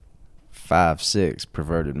5'6"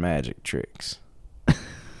 perverted magic tricks.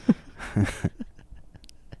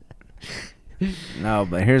 No,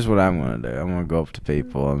 but here's what I'm gonna do. I'm gonna go up to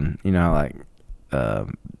people, and you know, like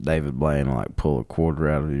David Blaine will like pull a quarter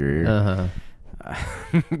out of your ear.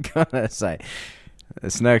 I'm gonna say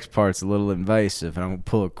this next part's a little invasive, and I'm gonna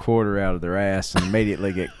pull a quarter out of their ass and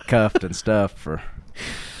immediately get cuffed and stuff for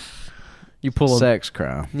sex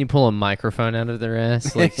crime. You pull a microphone out of their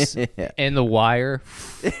ass, like, and the wire,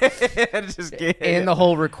 and the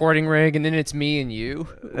whole recording rig, and then it's me and you.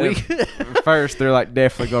 First, they're like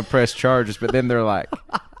definitely gonna press charges, but then they're like,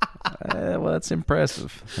 well, that's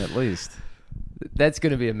impressive, at least. That's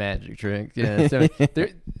gonna be a magic trick. Yeah. So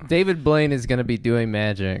David Blaine is gonna be doing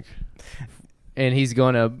magic, and he's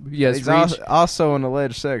gonna he's also an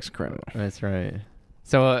alleged sex criminal. That's right.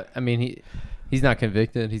 So I mean, he's not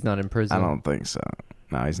convicted. He's not in prison. I don't think so.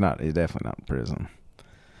 No, he's not. He's definitely not in prison.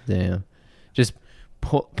 Damn. Just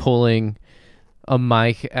pulling a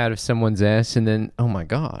mic out of someone's ass, and then oh my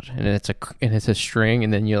god, and it's a string,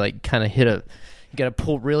 and then you like kind of you got to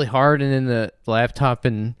pull really hard, and then the laptop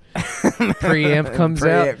and preamp comes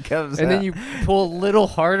out, and then you pull a little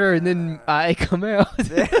harder, and then I come out.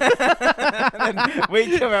 And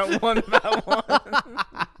we come out one by one.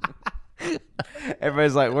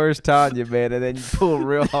 Everybody's like, "Where's Tanya, man?" And then you pull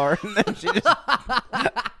real hard, and then she just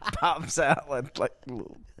pops out like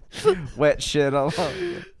little wet shit all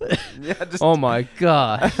over. Yeah, oh my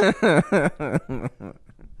god!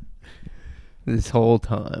 This whole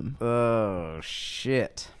time. Oh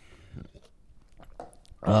shit.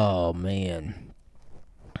 Oh man.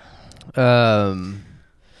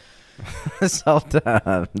 This whole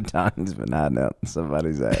time, Tanya's been hiding out in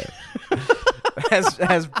somebody's ass.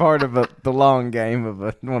 As part of the long game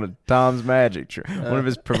of one of Tom's magic tricks, one of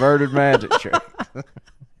his perverted magic tricks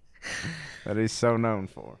that he's so known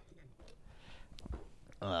for.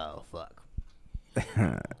 Oh fuck!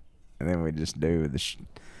 And then we just do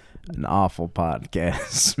an awful podcast,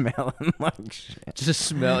 smelling like shit. Just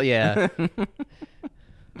smell, yeah.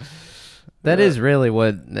 That is really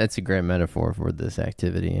that's a great metaphor for this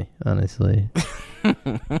activity, honestly.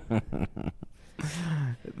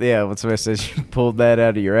 Yeah, when somebody says you pulled that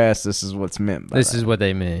out of your ass, this is what's meant by this is what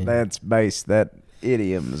they mean. That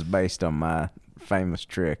idiom is based on my famous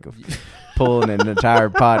trick of pulling an entire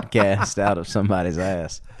podcast out of somebody's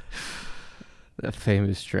ass. That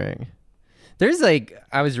famous string. There's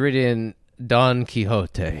I was reading Don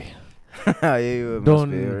Quixote. You must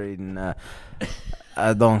be reading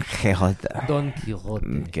Don Quixote. Don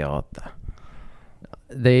Quixote.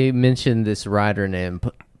 They mentioned this writer named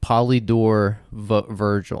Polydore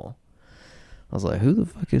Virgil. I was like, who the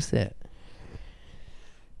fuck is that?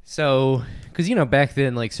 So, because, back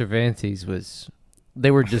then, Cervantes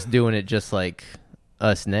they were just doing it just like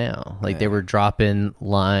us now. They were dropping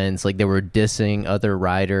lines, they were dissing other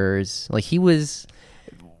writers. He was...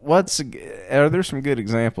 Are there some good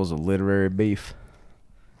examples of literary beef?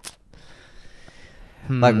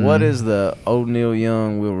 What is the old Neil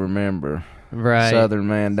Young will remember? Right. Southern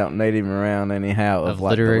man don't need him around anyhow of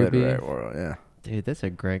literary the literary world. Yeah. Dude, that's a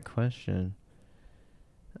great question.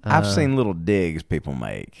 I've seen little digs people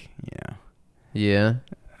make, Yeah.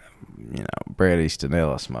 Bret Easton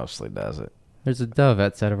Ellis mostly does it. There's a dove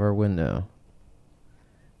outside of our window.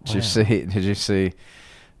 Did you see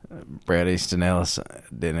Bret Easton Ellis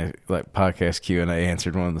did a podcast Q&A,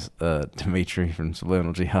 answered one of the Dimitri from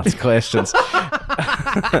Subliminal Jihad's questions.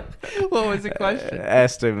 What was the question?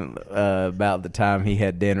 Asked him about the time he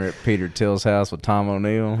had dinner at Peter Till's house with Tom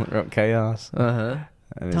O'Neill, wrote Chaos.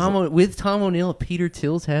 With Tom O'Neill at Peter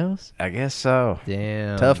Till's house? I guess so.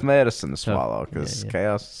 Damn. Tough medicine to swallow, because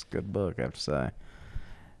Chaos is a good book, I have to say.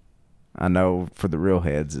 I know for the real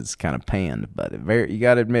heads it's kind of panned, but you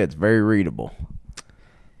got to admit it's very readable.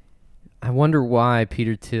 I wonder why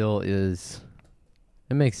Peter Thiel is...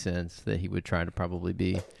 It makes sense that he would try to probably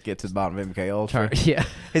get to the bottom of MK Ultra. Yeah.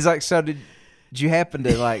 He's like, so did you happen to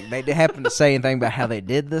they happen to say anything about how they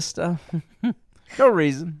did this stuff? No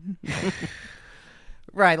reason.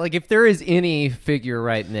 Right, if there is any figure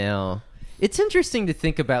right now, it's interesting to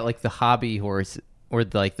think about the hobby horse or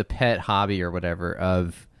the pet hobby or whatever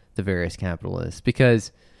of the various capitalists,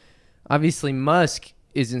 because obviously Musk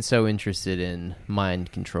isn't so interested in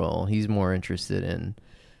mind control. He's more interested in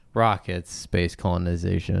rockets, space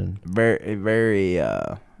colonization. Very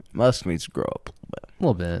Musk needs to grow up a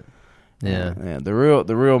little bit. Yeah. Yeah. The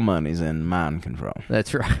real money's in mind control.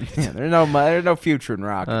 That's right. Yeah, there's no future in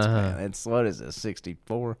rockets, man. It's, what is it,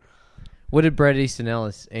 64? What did Bret Easton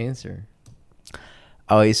Ellis answer?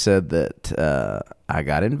 Oh, he said that I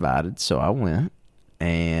got invited, so I went.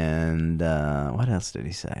 And what else did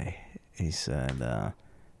he say? He said,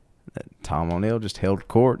 that Tom O'Neill just held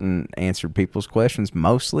court and answered people's questions,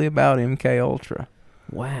 mostly about MK Ultra.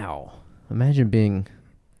 Wow. Imagine being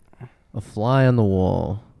a fly on the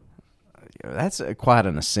wall. That's quite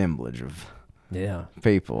an assemblage of Yeah.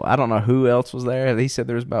 people. I don't know who else was there. He said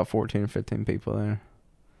there was about 14 or 15 people there.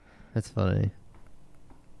 That's funny.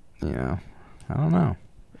 You know, I don't know.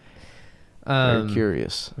 Very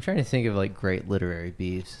curious. I'm trying to think of like great literary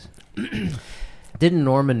beefs. Didn't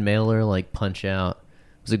Norman Mailer like punch out?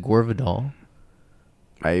 Was it Gore Vidal?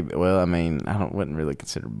 Maybe. Well, I mean, wouldn't really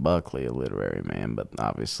consider Buckley a literary man, but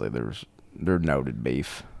obviously they're noted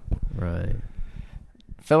beef. Right.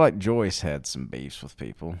 I feel like Joyce had some beefs with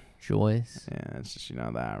people. Joyce? Yeah, it's just,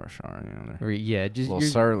 the Irish are, Yeah, just a little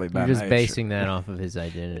surly by you're just nature. basing that off of his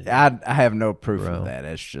identity. I have no proof Bro. of that.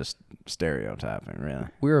 It's just stereotyping, really.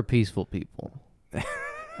 We're a peaceful people.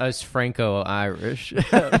 Us Franco-Irish.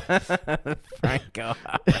 Franco.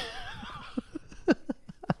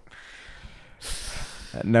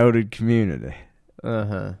 That noted community.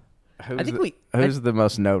 Uh-huh. Who's the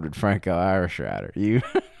most noted Franco-Irish writer? You?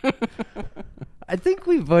 I think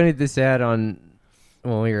we pointed this out when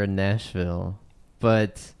we were in Nashville,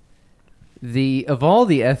 but of all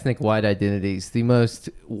the ethnic white identities, the most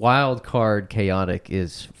wild card chaotic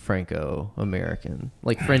is Franco-American,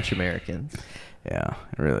 like French Americans. Yeah,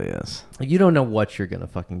 it really is. You don't know what you're gonna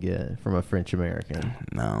fucking get from a French American.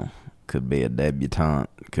 No, could be a debutante,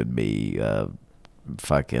 could be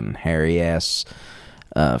fucking hairy ass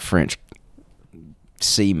French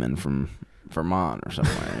seaman from Vermont or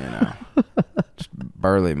somewhere, Just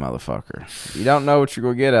burly motherfucker. You don't know what you're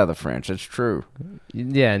gonna get out of the French. It's true.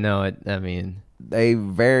 Yeah, no, I mean, they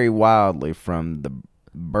vary wildly from the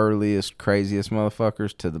burliest, craziest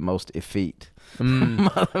motherfuckers to the most effete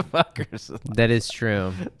motherfuckers. That is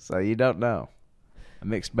true. So you don't know. A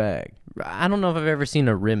mixed bag. I don't know if I've ever seen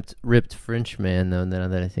a ripped French man, though, now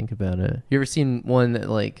that I think about it. You ever seen one that,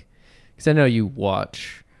 like... Because I know you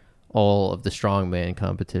watch all of the strongman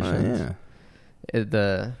competitions. Oh,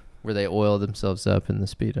 yeah. Where they oil themselves up in the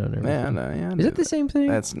Speedo and everything. Yeah, I know. Yeah, is it the same thing?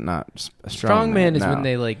 That's not a strongman. Is no. when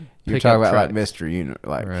they, like, You're pick talking up about, trucks. like, Mr. Unit,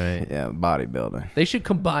 like, right. Yeah, bodybuilding. They should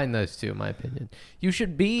combine those two, in my opinion. You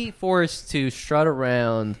should be forced to strut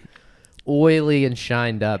around oily and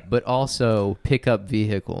shined up, but also pick up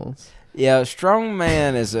vehicles. Yeah,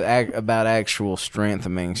 strongman is about actual strength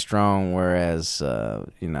and being strong, whereas,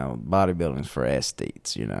 bodybuilding's for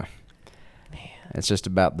aesthetes, Man. It's just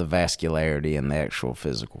about the vascularity and the actual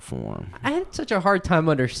physical form. I had such a hard time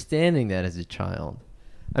understanding that as a child.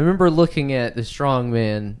 I remember looking at the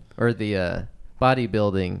strongman or the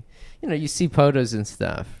bodybuilding. You see photos and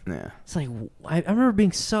stuff. Yeah. It's like, I remember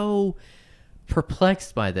being so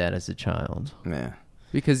perplexed by that as a child. Yeah.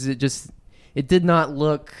 Because it did not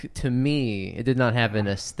look, to me, it did not have an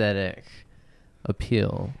aesthetic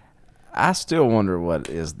appeal. I still wonder what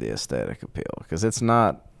is the aesthetic appeal, because it's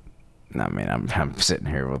not... I mean, I'm sitting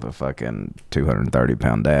here with a fucking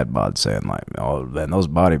 230-pound dad bod saying, like, oh, man, those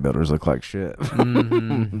bodybuilders look like shit.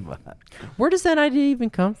 Mm-hmm. Where does that idea even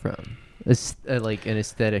come from? Like an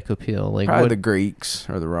aesthetic appeal? Like probably the Greeks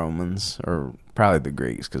or the Romans, or probably the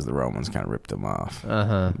Greeks, because the Romans kind of ripped them off.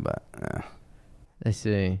 Uh-huh. But, yeah. I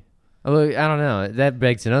see. Oh, I don't know. That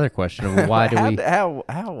begs another question of why do we... How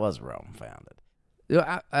was Rome founded?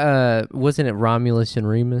 Wasn't it Romulus and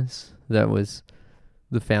Remus that was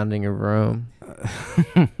the founding of Rome?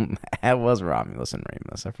 How was Romulus and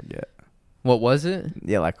Remus? I forget. What was it?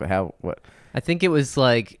 Yeah, like what? I think it was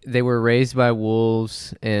like they were raised by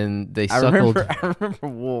wolves and they suckled. I remember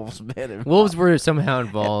wolves being involved. Wolves were somehow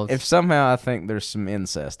involved. If somehow I think there's some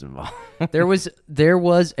incest involved. there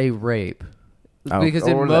was a rape. Because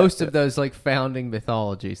in most of those like founding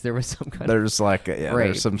mythologies, there was some kind there's of like rape.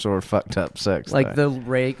 There's some sort of fucked up sex like thing. the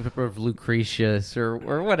rape of Lucretius or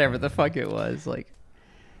whatever the fuck it was. Like,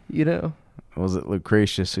 was it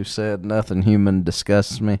Lucretius who said nothing human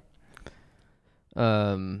disgusts me?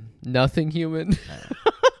 Nothing human.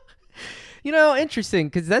 Interesting,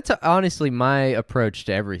 because that's honestly my approach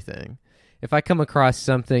to everything. If I come across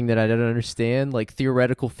something that I don't understand, like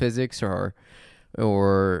theoretical physics or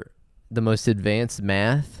the most advanced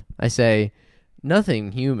math, I say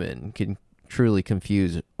nothing human can truly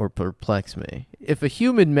confuse or perplex me. If a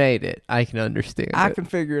human made it, I can understand it. I can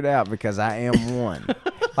figure it out because I am one.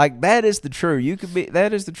 Like, that is the truth.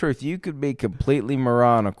 That is the truth. You could be completely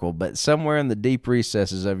moronical, but somewhere in the deep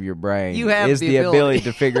recesses of your brain is the ability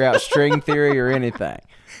to figure out string theory or anything.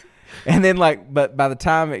 And then, but by the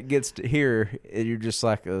time it gets to here, you're just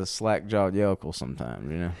like a slack-jawed yokel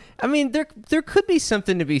sometimes, I mean, there could be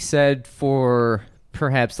something to be said for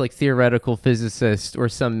perhaps like theoretical physicists or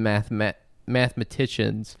some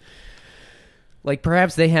mathematicians like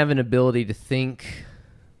perhaps they have an ability to think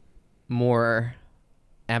more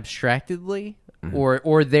abstractedly,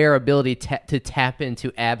 or their ability to tap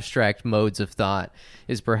into abstract modes of thought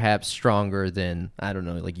is perhaps stronger than, I don't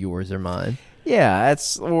know, like yours or mine. Yeah, I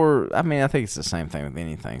think it's the same thing with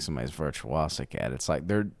anything somebody's virtuosic at. It's like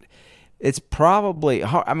it's probably,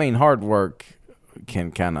 hard work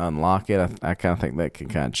can kind of unlock it. I kind of think that can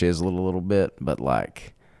kind of chisel it a little bit, but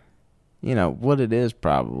like, what it is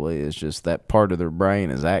probably is just that part of their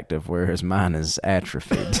brain is active, whereas mine is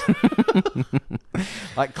atrophied.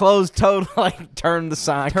 Like closed total, like turn the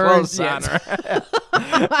sign, closed sign.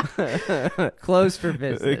 Closed for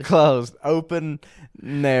business. Closed, open,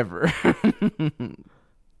 never.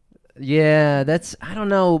 Yeah, I don't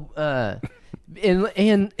know.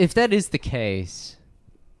 And if that is the case,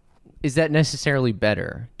 is that necessarily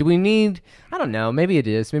better? Do we need, I don't know, maybe it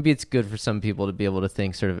is. Maybe it's good for some people to be able to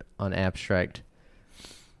think sort of on abstract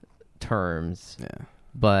terms. Yeah.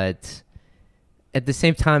 But at the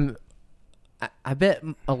same time, I bet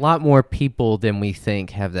a lot more people than we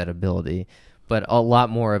think have that ability. But a lot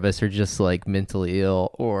more of us are just like mentally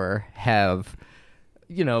ill or have,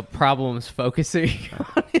 problems focusing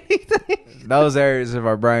on anything. Those areas of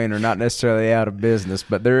our brain are not necessarily out of business,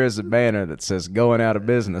 but there is a banner that says "going out of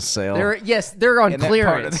business" sale. They're on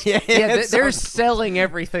clearance. They're selling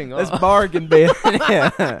everything off. That's bargain bin.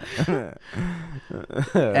 Yeah.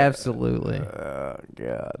 Absolutely. Oh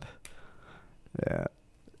God.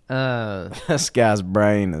 Yeah. This guy's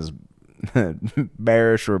brain is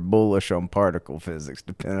bearish or bullish on particle physics,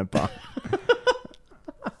 depending upon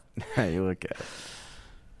how you look at it.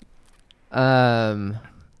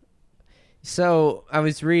 So I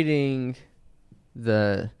was reading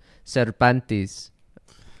the Cervantes,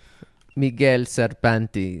 Miguel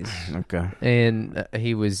Cervantes. Okay. And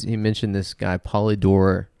he mentioned this guy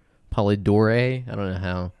Polidore. I don't know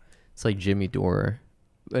how. It's like Jimmy Dore,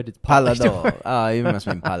 but it's Palador. Oh, you must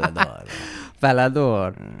mean Palador.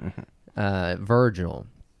 Palador. Virgil.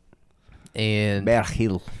 And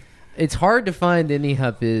Virgil. it's hard to find any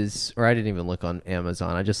of his, or I didn't even look on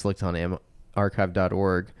Amazon. I just looked on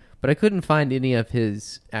archive.org. But I couldn't find any of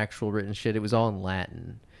his actual written shit. It was all in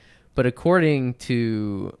Latin. But according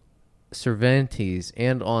to Cervantes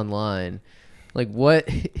and online, like what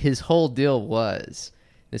his whole deal was,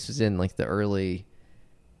 this was in like the early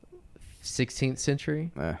 16th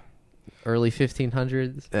century, early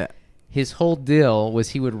 1500s. Yeah. His whole deal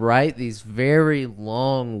was he would write these very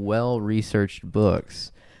long, well-researched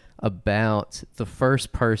books about the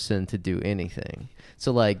first person to do anything.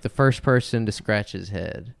 So like the first person to scratch his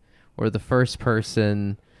head, or the first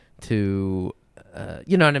person to,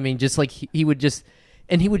 you know what I mean? Just like he would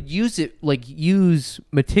use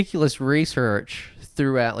meticulous research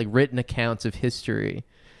throughout, like written accounts of history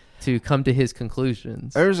to come to his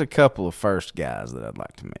conclusions. There's a couple of first guys that I'd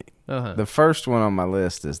like to meet. Uh-huh. The first one on my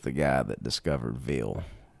list is the guy that discovered veal.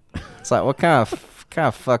 It's like, what kind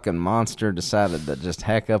of fucking monster decided to just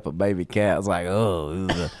hack up a baby cat? It's like, oh,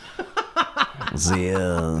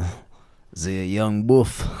 the young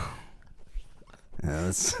wolf. You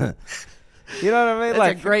know what I mean?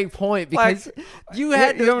 That's a great point, because you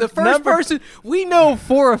had the first person. We know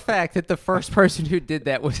for a fact that the first person who did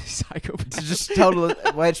that was a psychopath. Just totally,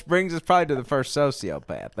 which brings us probably to the first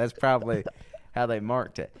sociopath. That's probably how they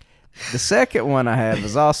marked it. The second one I have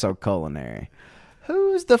is also culinary.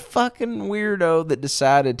 Who's the fucking weirdo that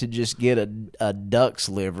decided to just get a duck's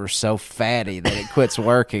liver so fatty that it quits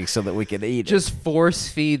working so that we could eat it? Just force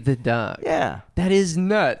feed the duck. Yeah. That is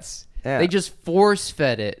nuts. Yeah. They just force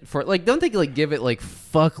fed it for, like, don't they like give it like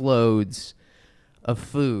fuckloads of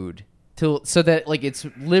food so that like its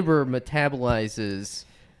liver metabolizes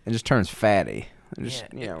and just turns fatty. Just,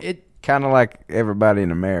 kind of like everybody in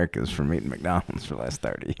America is from eating McDonald's for the last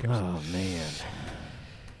 30 years. Oh man.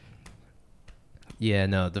 Yeah,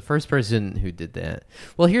 no, the first person who did that.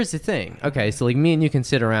 Well, here's the thing. Okay, so like me and you can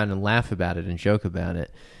sit around and laugh about it and joke about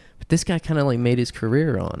it, but this guy kind of like made his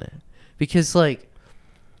career on it, because like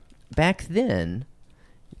back then,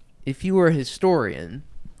 if you were a historian,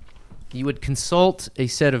 you would consult a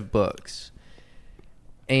set of books,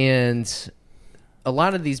 and a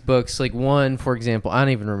lot of these books, like one, for example, I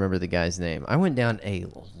don't even remember the guy's name. I went down a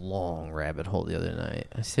long rabbit hole the other night.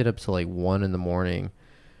 I stayed up till like 1 a.m.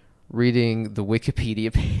 reading the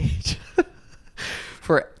Wikipedia page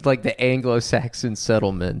for like the Anglo-Saxon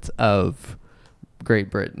settlement of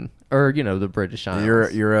Great Britain, or the British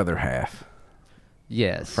Isles. Your other half.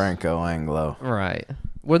 Yes. Franco-Anglo. Right.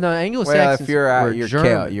 Well, no, Anglo-Saxons if you're were you're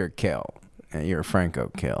German. Celt, you're Celt. And you're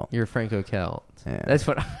Franco-Celt. You're Franco-Celt. Yeah. That's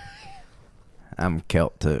what I'm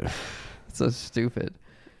Celt too. So stupid.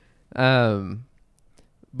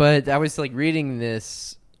 But I was like reading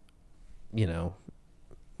this,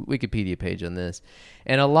 Wikipedia page on this,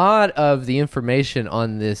 and a lot of the information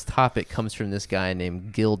on this topic comes from this guy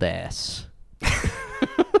named Gildas.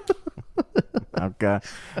 Okay.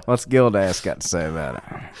 What's Gildas got to say about it?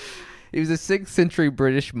 He was a 6th century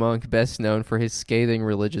British monk best known for his scathing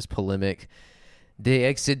religious polemic De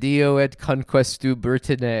Excidio et Conquestu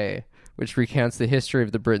Britanniae, which recounts the history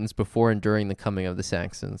of the Britons before and during the coming of the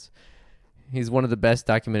Saxons. He's one of the best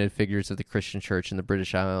documented figures of the Christian church in the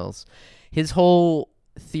British Isles. His whole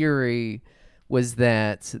theory was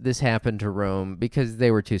that this happened to Rome because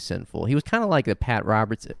they were too sinful. He was kind of like the Pat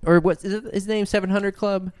Roberts, or what's his name, 700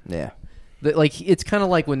 Club? Yeah. It's kind of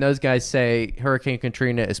like when those guys say Hurricane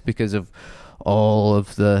Katrina is because of all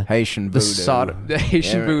of the Haitian voodoo. The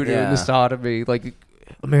Haitian voodoo and the sodomy. Like,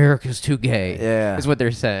 America's too gay. Yeah. Is what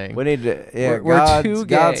they're saying. We need to, we're too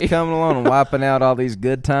gay. God's coming along and wiping out all these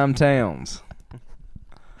good time towns.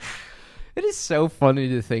 It is so funny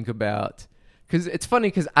to think about. Because it's funny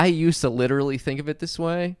because I used to literally think of it this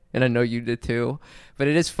way, and I know you did too. But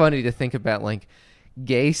it is funny to think about, like,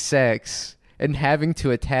 gay sex and having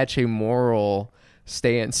to attach a moral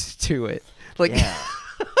stance to it. Like, yeah.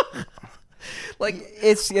 like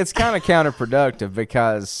it's kind of counterproductive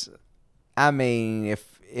because, I mean,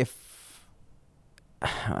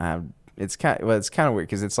 it's kind of weird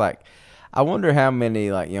because it's like, I wonder how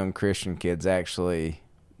many like young Christian kids actually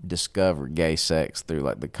discover gay sex through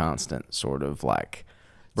like the constant sort of like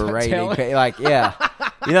berating, like, yeah,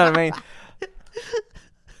 you know what I mean?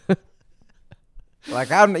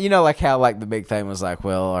 Like, like how like the big thing was like,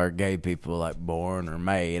 well, are gay people like born or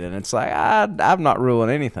made? And it's like, I'm not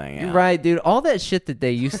ruling anything out. Right, dude. All that shit that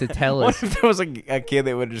they used to tell us. What if there was a kid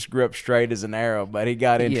that would have just grew up straight as an arrow, but he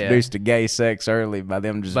got introduced to gay sex early by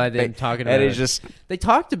them talking about it. They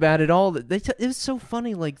talked about it all. It was so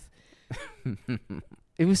funny, like.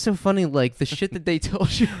 It was so funny, like, the shit that they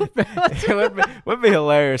told you about. It would be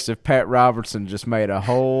hilarious if Pat Robertson just made a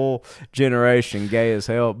whole generation gay as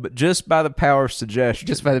hell, but just by the power of suggestion.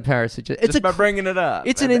 Just by the power of suggestion. Just by bringing it up.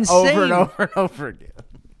 It's an insane... Over and over and over again.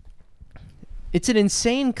 It's an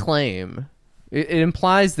insane claim. It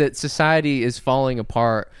implies that society is falling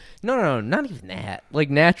apart. No, not even that.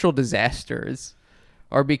 Like, natural disasters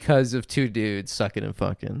are because of two dudes sucking and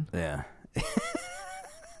fucking. Yeah.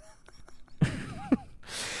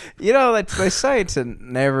 You know, they say to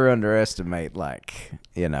never underestimate, like,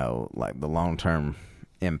 like the long-term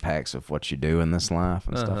impacts of what you do in this life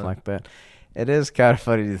and stuff like that. It is kind of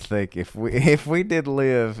funny to think if we did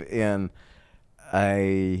live in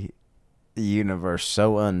a universe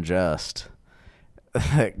so unjust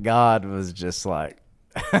that God was just like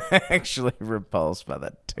actually repulsed by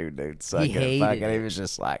that two dudes sucking and fucking. He was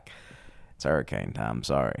just like, it's hurricane time.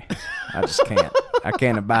 Sorry, I just can't. I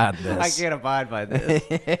can't abide this. I can't abide by this.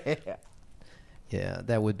 Yeah,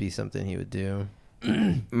 that would be something he would do.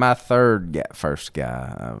 My first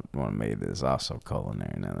guy I want to meet is also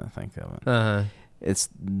culinary. Now that I think of it, it's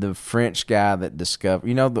the French guy that discovered.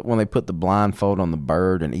 You know, when they put the blindfold on the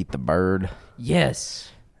bird and eat the bird.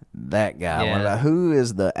 Yes. That guy. Yeah. Who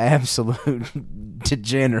is the absolute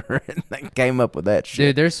degenerate that came up with that shit?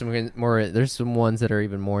 Dude, there's some ones that are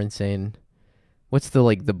even more insane. What's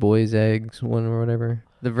the boy's eggs one or whatever?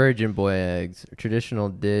 The virgin boy eggs, a traditional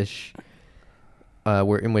dish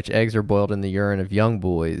in which eggs are boiled in the urine of young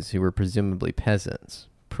boys who were presumably peasants,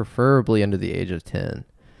 preferably under the age of 10.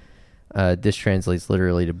 Dish translates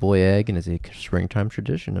literally to boy egg and is a springtime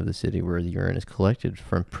tradition of the city where the urine is collected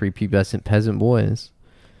from prepubescent peasant boys.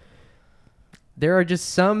 There are just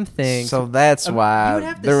some things. So that's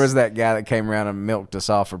why there was that guy that came around and milked us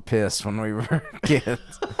all for piss when we were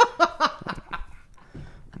kids.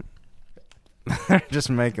 They're just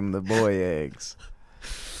making the boy eggs.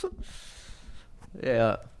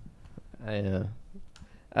 Yeah. I know.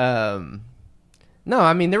 No,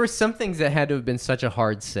 I mean, there were some things that had to have been such a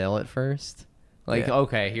hard sell at first. Like,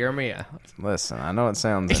 okay, hear me out. Listen, I know it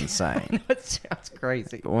sounds insane. I know it sounds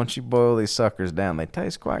crazy. But once you boil these suckers down, they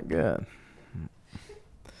taste quite good.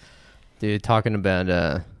 Dude, talking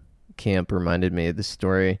about camp reminded me of the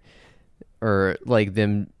story, or like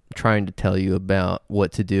them trying to tell you about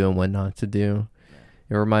what to do and what not to do.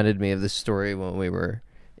 It reminded me of the story when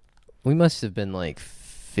we must have been like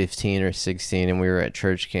 15 or 16 and we were at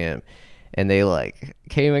church camp, and they like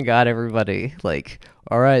came and got everybody like,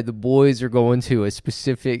 all right, the boys are going to a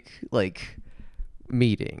specific like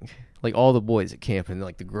meeting, like all the boys at camp, and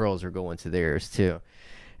like the girls are going to theirs too.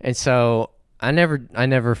 And so I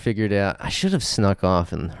never figured out. I should have snuck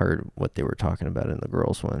off and heard what they were talking about in the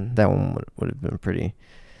girls' one. That one would have been pretty.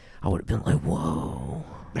 I would have been like, whoa.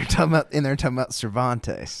 They're talking about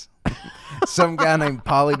Cervantes. Some guy named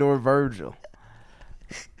Polydor Virgil.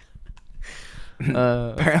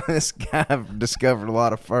 Apparently this guy discovered a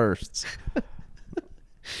lot of firsts.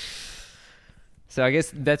 So I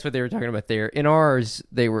guess that's what they were talking about there. In ours,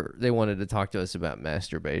 they wanted to talk to us about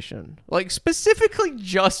masturbation. Like, specifically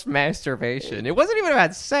just masturbation. It wasn't even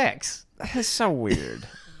about sex. That's so weird.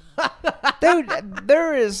 Dude,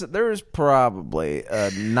 there is probably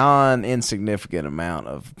a non-insignificant amount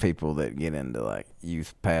of people that get into like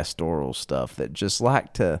youth pastoral stuff that just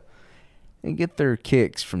like to get their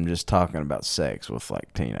kicks from just talking about sex with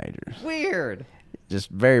like teenagers. Weird. Just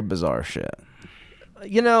very bizarre shit.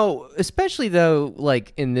 You know, especially though,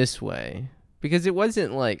 like in this way, because it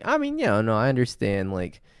wasn't like, I mean, yeah, no, I understand.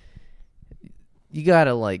 Like, you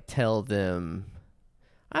gotta like tell them,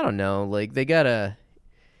 I don't know, like they gotta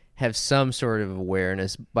have some sort of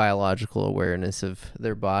awareness, biological awareness of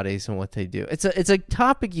their bodies and what they do. It's a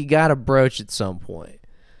topic you gotta broach at some point,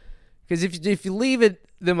 because if you leave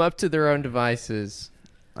them up to their own devices.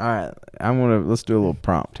 All right, let's do a little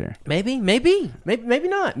prompt here. Maybe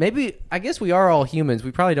not. Maybe I guess we are all humans.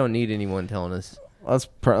 We probably don't need anyone telling us. Let's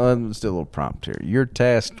do a little prompt here. You're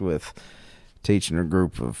tasked with teaching a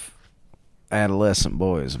group of adolescent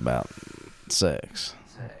boys about sex.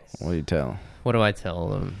 What do you tell them? What do I tell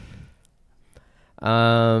them?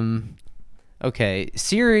 Okay,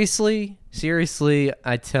 seriously,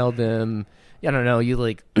 I tell them, I don't know, you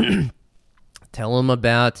like tell them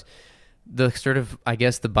about the sort of, I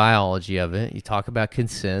guess, the biology of it. You talk about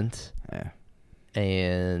consent. Yeah.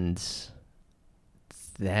 And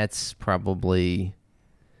that's probably,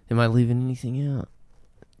 am I leaving anything out?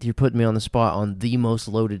 You're putting me on the spot on the most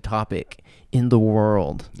loaded topic in the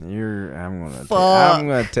world. I'm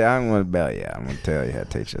gonna tell you how to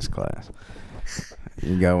teach this class.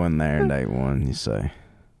 You go in there day one, you say,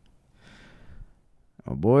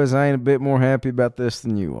 "Well, boys, I ain't a bit more happy about this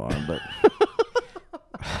than you are, but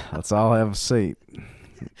let's all have a seat."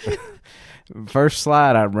 First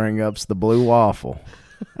slide I bring up's the blue waffle,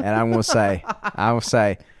 and I will say,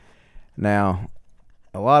 now,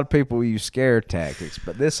 a lot of people use scare tactics,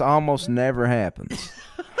 but this almost never happens.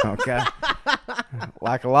 Okay,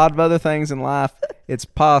 like a lot of other things in life, it's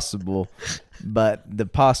possible, but the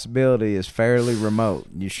possibility is fairly remote.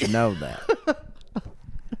 You should know that.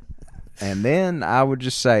 And then I would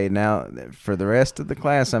just say, now, for the rest of the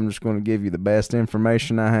class, I'm just going to give you the best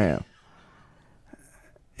information I have.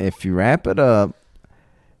 If you wrap it up,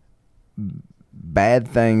 bad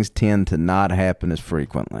things tend to not happen as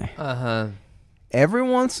frequently. Uh-huh. Every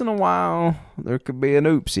once in a while, there could be an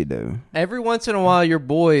oopsie-doo. Every once in a while, your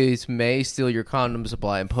boys may steal your condom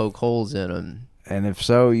supply and poke holes in them. And if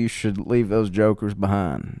so, you should leave those jokers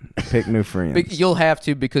behind. Pick new friends. You'll have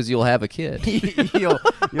to, because you'll have a kid. you'll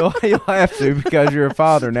have to, because you're a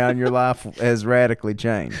father now and your life has radically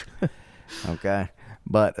changed. Okay?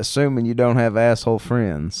 But assuming you don't have asshole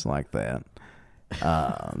friends like that,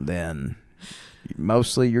 then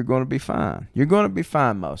mostly you're going to be fine. You're going to be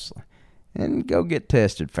fine mostly. And go get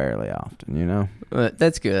tested fairly often, you know?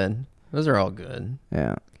 That's good. Those are all good.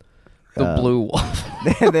 Yeah. The blue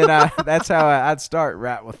waffle. Then that's how I'd start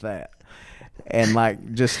right with that. And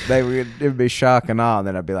like, just it would be shock and awe. And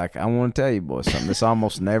then I'd be like, I want to tell you boys something. This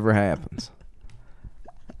almost never happens.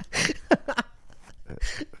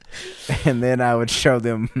 And then I would show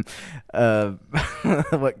them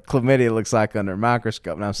what chlamydia looks like under a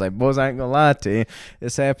microscope. And I would say, boys, I ain't going to lie to you.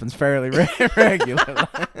 This happens fairly regularly.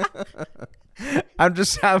 I would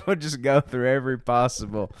just go through every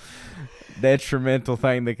possible detrimental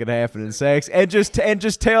thing that could happen in sex and just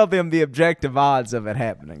tell them the objective odds of it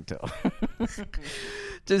happening to them.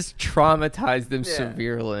 Just traumatize them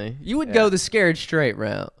severely. You would go the scared straight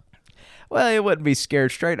route. Well, it wouldn't be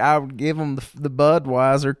scared straight. I would give them the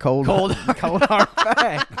Budweiser cold hard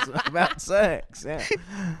facts about sex. Yeah.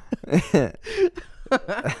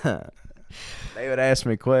 They would ask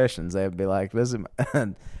me questions. They would be like, "Does it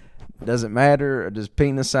matter? Or does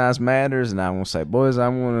penis size matters?" And I will say, "Boys, I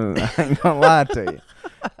ain't gonna lie to you.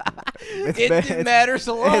 It matters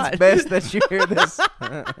a lot. It's best that you hear this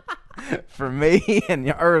from me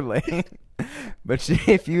and early." But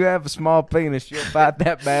if you have a small penis, you'll fight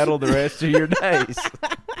that battle the rest of your days.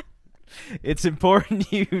 It's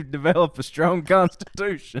important you develop a strong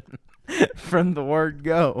constitution from the word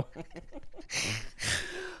go.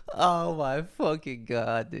 Oh, my fucking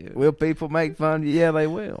God, dude. Will people make fun of you? Yeah, they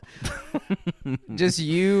will. Just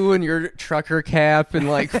you and your trucker cap and,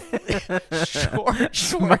 like, short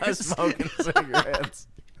smoking cigarettes.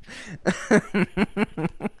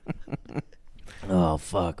 Oh,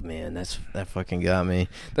 fuck, man, that fucking got me.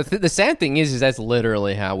 The sad thing is that's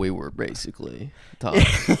literally how we were basically taught.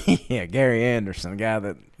 Yeah, Gary Anderson, the guy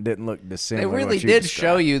that didn't look dissimilar. They really did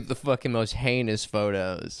show you the fucking most heinous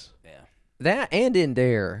photos. Yeah. That and in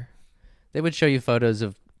Dare, they would show you photos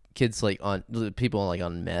of kids like on people like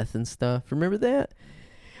on meth and stuff. Remember that?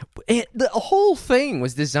 The whole thing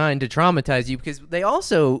was designed to traumatize you because they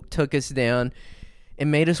also took us down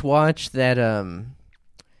and made us watch that. It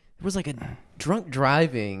was like a drunk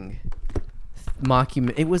driving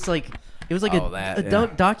mockumentary. It was like a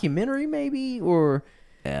documentary, maybe, or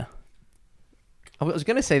yeah. I was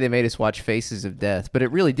gonna say they made us watch Faces of Death, but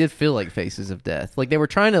it really did feel like Faces of Death. Like they were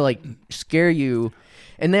trying to like scare you,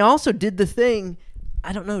 and they also did the thing.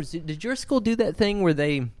 I don't know. Did your school do that thing where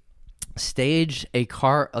they stage a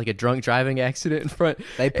car, like a drunk driving accident in front?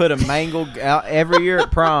 They put a mangled out every year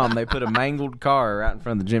at prom. They put a mangled car right in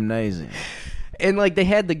front of the gymnasium, and like they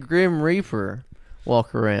had the Grim Reaper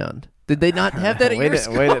walk around. Did they not have that at your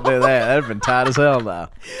school? We didn't do that. That'd have been tight as hell, though.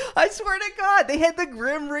 I swear to God, they had the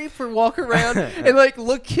Grim Reaper walk around and like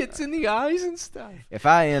look kids in the eyes and stuff. If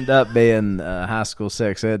I end up being a high school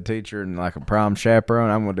sex ed teacher and like a prom chaperone,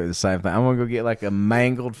 I'm gonna do the same thing. I'm gonna go get like a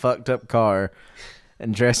mangled, fucked up car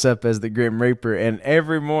and dress up as the Grim Reaper. And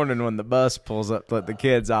every morning when the bus pulls up to let the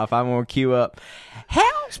kids off, I'm gonna queue up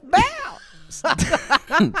Housebound.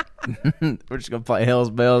 We're just gonna play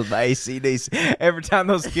Hell's Bells by AC/DC. Every time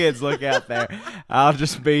those kids look out there, I'll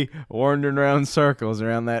just be wandering around circles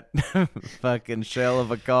around that fucking shell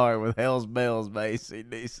of a car with Hell's Bells by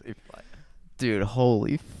AC/DC. Dude,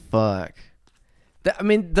 holy fuck. I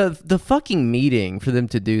mean, the fucking meeting for them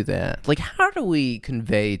to do that. Like, how do we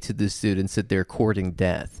convey to the students that they're courting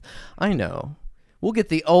death? I know. We'll get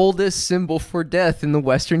the oldest symbol for death in the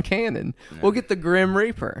Western canon. We'll get the Grim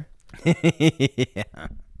Reaper. Yeah.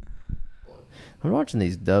 I'm watching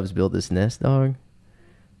these doves build this nest, dog.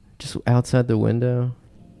 Just outside the window.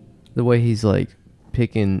 The way he's like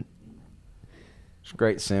picking. It's a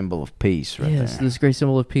great symbol of peace right there. Yes, this great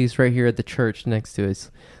symbol of peace right here at the church next to us.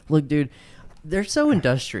 Look, dude, they're so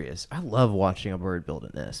industrious. I love watching a bird build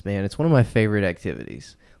a nest, man. It's one of my favorite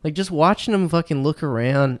activities. Like, just watching him fucking look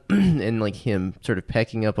around and, like, him sort of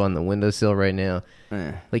pecking up on the windowsill right now.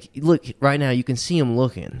 Like, look, right now, you can see him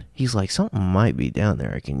looking. He's like, something might be down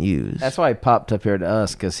there I can use. That's why he popped up here to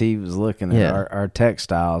us, because he was looking at our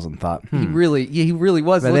textiles and thought, He really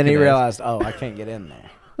was. But then he realized, oh, I can't get in there.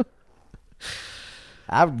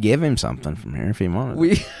 I would give him something from here if he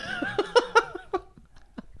wanted.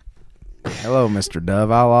 Hello, Mr. Dove.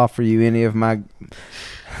 I'll offer you any of my...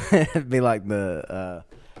 It'd be like the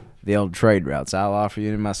old trade routes. I'll offer you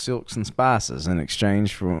any of my silks and spices in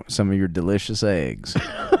exchange for some of your delicious eggs.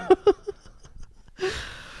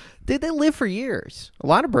 Dude, they live for years. A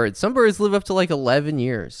lot of birds. Some birds live up to like 11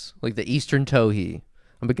 years. Like the eastern towhee.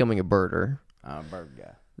 I'm becoming a birder. I'm a bird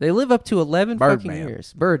guy. They live up to 11 fucking man.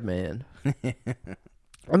 years. Birdman.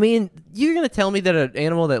 I mean, you're going to tell me that an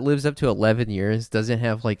animal that lives up to 11 years doesn't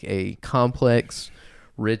have like a complex,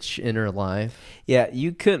 rich inner life? Yeah,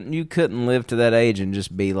 you couldn't live to that age and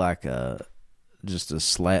just be like just a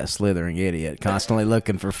slithering idiot, constantly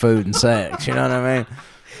looking for food and sex. You know what I mean?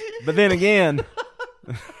 But then again,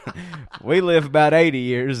 we live about 80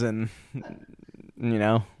 years, and you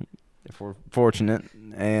know, if we're fortunate,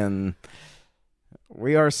 and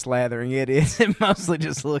we are slathering idiots and mostly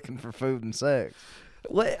just looking for food and sex.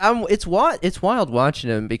 It's wild watching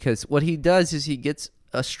him, because what he does is he gets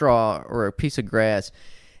a straw or a piece of grass,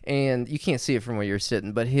 and you can't see it from where you're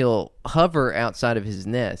sitting, but he'll hover outside of his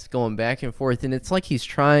nest, going back and forth, and it's like he's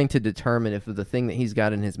trying to determine if the thing that he's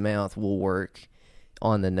got in his mouth will work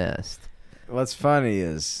on the nest. What's funny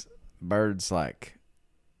is birds like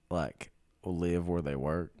will live where they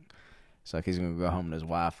work. So like he's gonna go home to his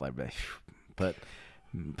wife like, put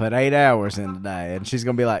 8 hours in today, and she's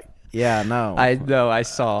gonna be like, yeah, I know. I know. I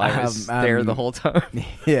saw. I was there the whole time.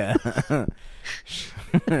 Yeah.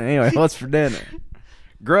 Anyway, what's for dinner?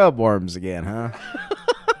 Grub worms again, huh?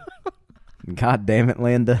 God damn it,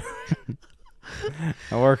 Linda.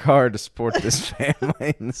 I work hard to support this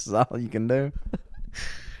family, and this is all you can do.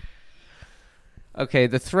 Okay,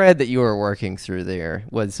 the thread that you were working through there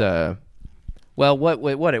was, well,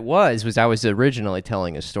 what it was I was originally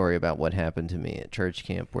telling a story about what happened to me at church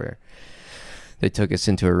camp, where they took us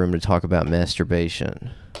into a room to talk about masturbation.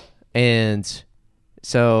 And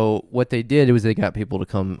so what they did was they got people to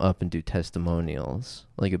come up and do testimonials,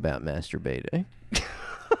 like, about masturbating.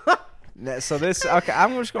 So this, okay,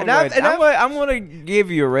 I'm just going to I'm going to give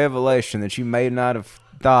you a revelation that you may not have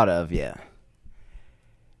thought of yet.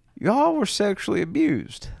 Y'all were sexually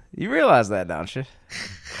abused. You realize that, don't you?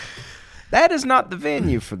 That is not the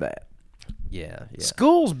venue for that. Yeah.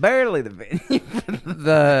 School's barely the venue.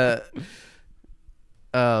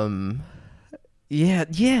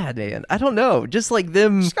 Yeah, Dan. I don't know. Just like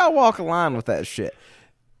them. Just gotta walk a line with that shit.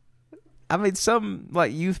 I mean, some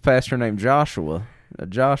like youth pastor named Joshua.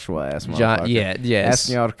 Joshua asked motherfucker.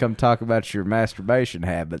 Asking y'all to come talk about your masturbation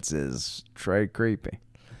habits is Trey creepy.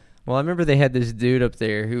 Well, I remember they had this dude up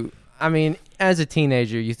there who, I mean, as a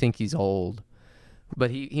teenager, you think he's old,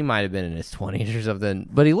 but he might have been in his 20s or something.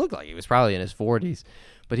 But he looked like he was probably in his 40s.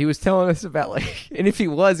 But he was telling us about, like, and if he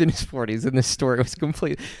was in his 40s, then this story was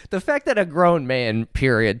complete. The fact that a grown man,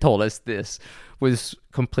 period, told us this was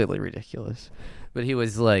completely ridiculous. But he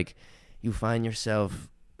was like, you find yourself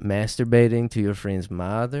masturbating to your friends'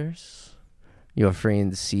 mothers, your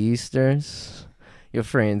friends' sisters, your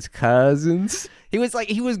friends' cousins. He was like,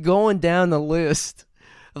 he was going down the list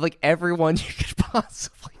of, like, everyone you could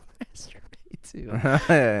possibly masturbate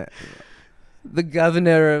to. The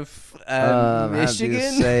governor of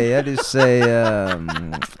Michigan. I just say,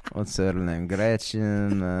 what's her name?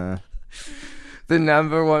 Gretchen. The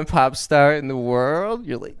number one pop star in the world.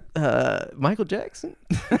 You're like, Michael Jackson.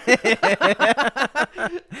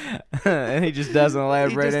 And he just doesn't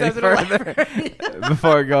elaborate any further.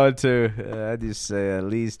 Before going to, I just say,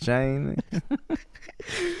 Liz Cheney.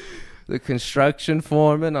 The construction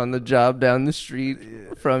foreman on the job down the street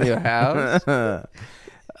from your house.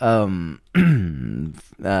 And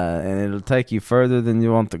it'll take you further than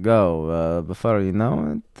you want to go. Before you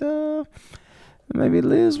know it, maybe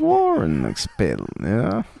Liz Warren expelled.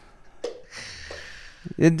 Yeah,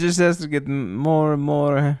 it just has to get more and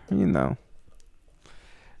more,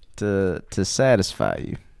 to satisfy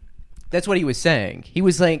you. That's what he was saying. He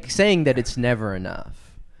was like saying that it's never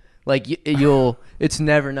enough. Like it's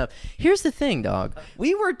never enough. Here's the thing, dog.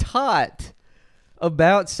 We were taught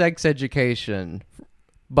about sex education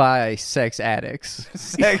by sex addicts.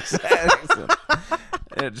 Sex addicts.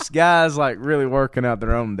 It's guys like really working out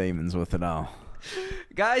their own demons with it all.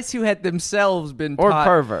 Guys who had themselves been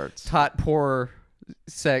perverts taught poor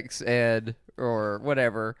sex ed or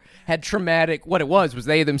whatever, had traumatic. What it was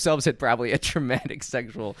they themselves had probably had traumatic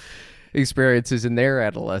sexual experiences in their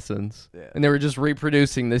adolescence, and they were just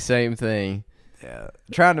reproducing the same thing. Yeah,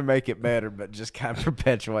 trying to make it better, but just kind of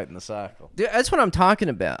perpetuating the cycle. Dude, that's what I'm talking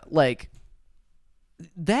about. Like,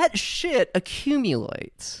 that shit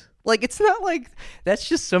accumulates. Like, it's not like that's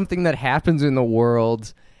just something that happens in the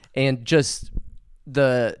world and just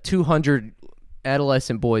the 200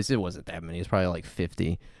 adolescent boys, it wasn't that many, it's probably like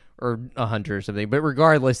 50 or 100 or something, but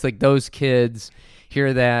regardless, like, those kids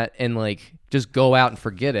hear that and like just go out and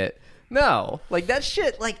forget it. No, like, that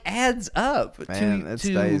shit like adds up. Man, it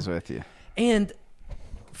stays with you. And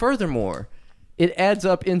furthermore, it adds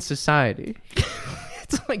up in society.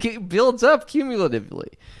 It's like it builds up cumulatively.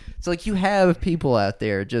 It's like you have people out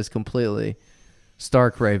there just completely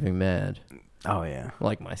stark raving mad. Oh, yeah.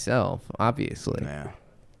 Like myself, obviously. Yeah.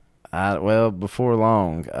 Well, before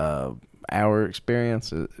long, our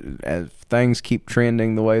experience, as things keep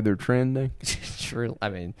trending the way they're trending. True. I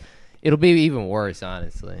mean, it'll be even worse,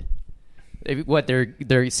 honestly.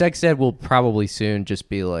 Their sex ed will probably soon just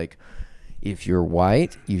be like, if you're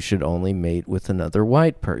white, you should only mate with another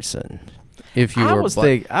white person. If you I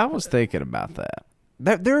was thinking about that.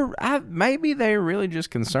 Maybe they're really just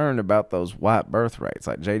concerned about those white birth rates,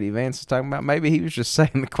 like J.D. Vance is talking about. Maybe he was just saying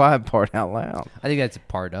the quiet part out loud. I think that's a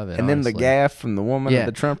part of it. And honestly. then the gaffe from the woman at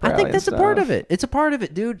the Trump rally. I think that's a part of it. It's a part of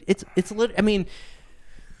it, dude. It's I mean,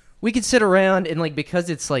 we could sit around and, like, because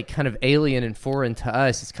it's like kind of alien and foreign to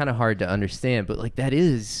us, it's kind of hard to understand. But like, that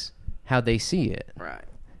is how they see it, right?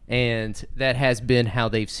 And that has been how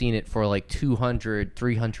they've seen it for like 200,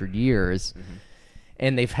 300 years. Mm-hmm.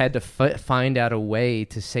 And they've had to find out a way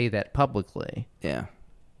to say that publicly. Yeah.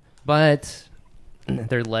 But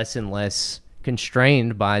they're less and less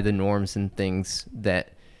constrained by the norms and things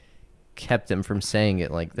that kept them from saying it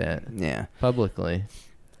like that. Yeah. Publicly.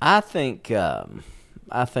 I think, the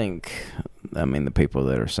people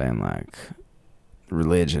that are saying, like,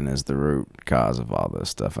 religion is the root cause of all this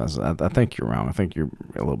stuff, I think you're wrong. I think you're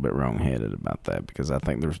a little bit wrong-headed about that, because I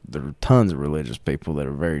think there are tons of religious people that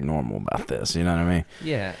are very normal about this. You know what I mean?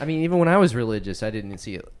 Yeah. I mean, even when I was religious, I didn't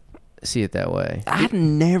see it that way. I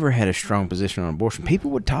never had a strong position on abortion.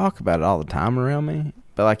 People would talk about it all the time around me,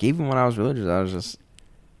 but like, even when I was religious, I was just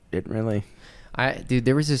didn't really. Dude,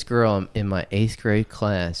 there was this girl in my 8th grade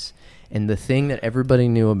class, and the thing that everybody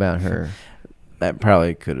knew about her. That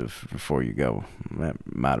probably could have, before you go, that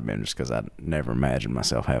might have been just because I never imagined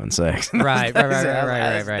myself having sex. Right.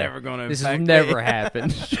 Never going to. This has never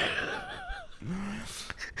happened.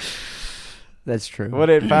 That's true. When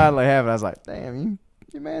it finally happened, I was like, damn,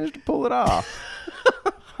 you managed to pull it off.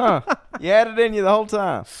 Huh. You had it in you the whole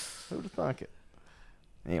time. Who'd have thunk it?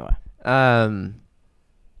 Anyway. Man,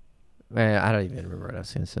 I don't even remember what I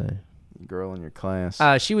was going to say. Girl in your class.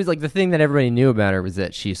 She was like, the thing that everybody knew about her was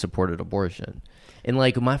that she supported abortion. And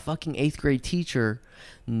like, my fucking 8th grade teacher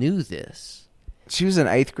knew this. She was an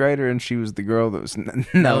 8th grader, and she was the girl that was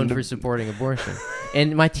known for supporting abortion.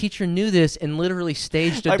 And my teacher knew this and literally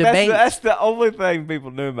staged a debate. That's the only thing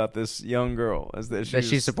people knew about this young girl, is that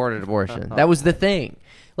she supported abortion. That was the thing.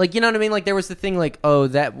 Like, you know what I mean? Like, there was the thing like, oh,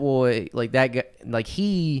 that boy, like that guy, like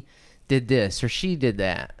he did this or she did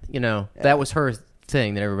that. You know, that was her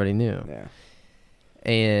thing that everybody knew. Yeah.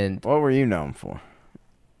 And what were you known for?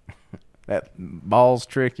 That balls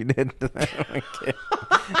trick you did to that kid.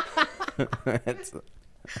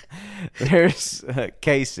 There's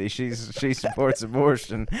Casey. She supports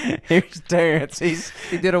abortion. Here's Terrence.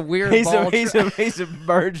 He did a weird. He's a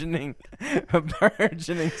burgeoning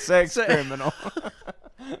sex criminal.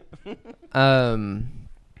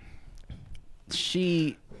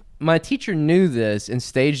 My teacher knew this and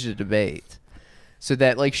staged a debate, so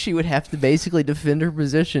that like she would have to basically defend her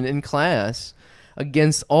position in class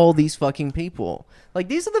against all these fucking people. Like,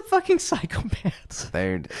 these are the fucking psychopaths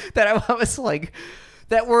that I was like,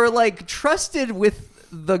 that were like trusted with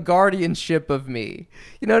the guardianship of me.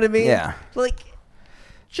 You know what I mean? Yeah. Like,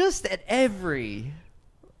 just at every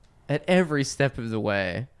step of the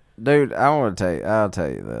way. Dude, I'll tell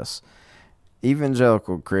you this.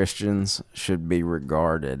 Evangelical Christians should be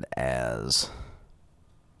regarded as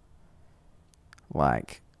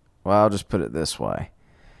like, well, I'll just put it this way.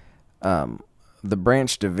 The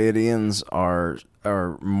Branch Davidians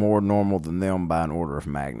are more normal than them by an order of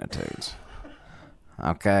magnitudes.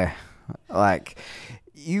 Okay? Like,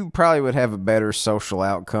 you probably would have a better social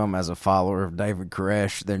outcome as a follower of David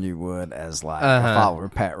Koresh than you would as, like, a follower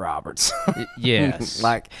of Pat Roberts. Yes.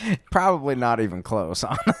 Like, probably not even close,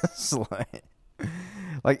 honestly.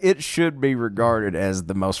 Like, it should be regarded as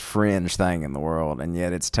the most fringe thing in the world, and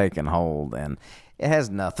yet it's taken hold, and it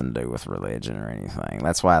has nothing to do with religion or anything.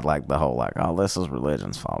 That's why I'd like the whole, like, oh, this is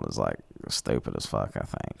religion's fault is, like, stupid as fuck, I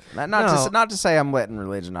think. Not to say I'm letting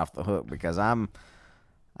religion off the hook, because I'm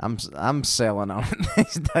selling on it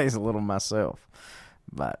these days a little myself.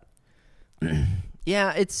 But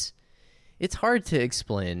yeah, it's hard to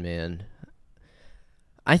explain, man.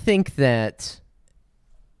 I think that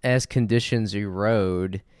as conditions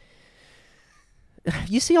erode,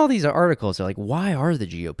 you see all these articles, they're like, why are the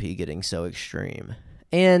GOP getting so extreme?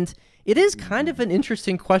 And it is kind of an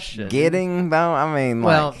interesting question. Getting, though? I mean,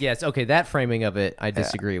 well, yes, okay, that framing of it I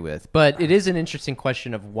disagree with. But it is an interesting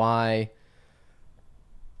question of why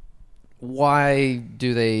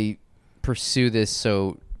do they pursue this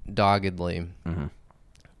so doggedly? Mm-hmm.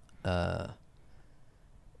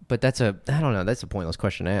 But that's a pointless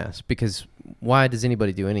question to ask, because why does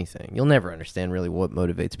anybody do anything? You'll never understand really what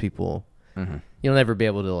motivates people. Mm-hmm. You'll never be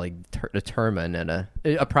able to like determine and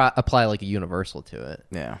apply like a universal to it.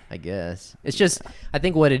 Yeah, I guess it's just I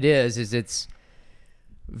think what it is it's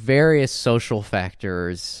various social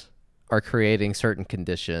factors are creating certain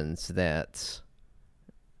conditions that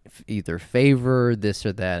either favor this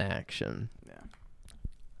or that action. Yeah,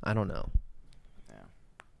 I don't know.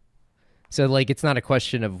 So, like, it's not a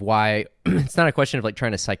question of why... it's not a question of, like,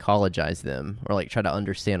 trying to psychologize them or, like, try to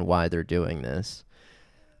understand why they're doing this.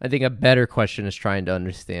 I think a better question is trying to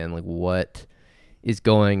understand, like, what is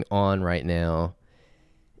going on right now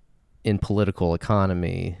in political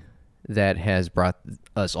economy that has brought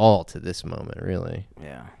us all to this moment, really.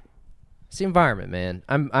 Yeah. It's the environment, man.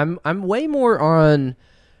 I'm way more on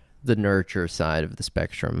the nurture side of the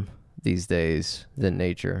spectrum these days than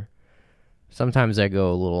nature. Sometimes I go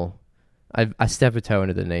a little... I step a toe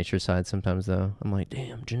into the nature side sometimes, though. I'm like,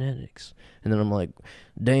 damn, genetics. And then I'm like,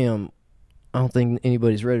 damn, I don't think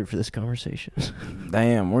anybody's ready for this conversation.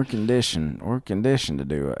 Damn, we're conditioned to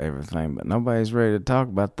do everything, but nobody's ready to talk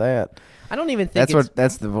about that. I don't even think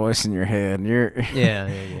that's the voice in your head.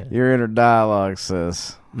 Yeah. Your inner dialogue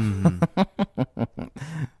says. Mm-hmm.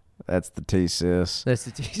 That's the T-sis. That's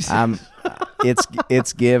the T-sis.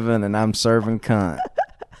 It's given, and I'm serving cunt.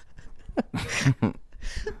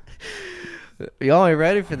 Y'all ain't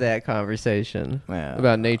ready for that conversation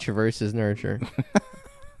about nature versus nurture.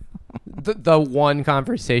 the one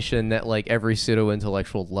conversation that like every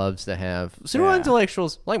pseudo-intellectual loves to have.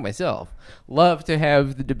 Pseudo-intellectuals, like myself, love to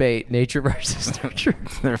have the debate nature versus nurture.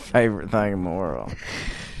 It's their favorite thing in the world.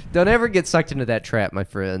 Don't ever get sucked into that trap, my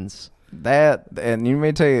friends. That, and you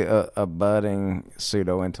may tell you a budding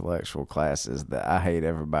pseudo-intellectual class is that I hate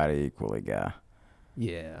everybody equally guy.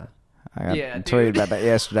 Yeah. I tweeted about that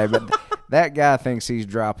yesterday, but that guy thinks he's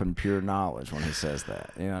dropping pure knowledge when he says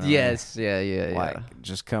that. You know what I mean? Like,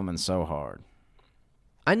 just coming so hard.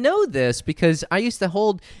 I know this because I used to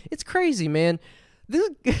hold. It's crazy, man.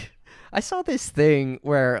 I saw this thing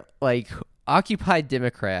where like Occupy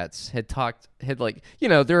Democrats had like, you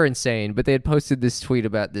know, they're insane, but they had posted this tweet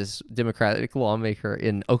about this Democratic lawmaker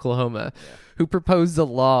in Oklahoma who proposed a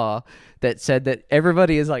law that said that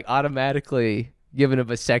everybody is like automatically given a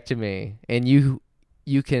vasectomy, and you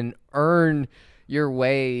can earn your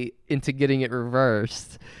way into getting it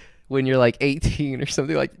reversed when you're like 18 or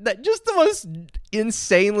something like that. Just the most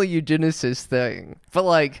insanely eugenicist thing. But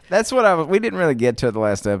like, that's what we didn't really get to it the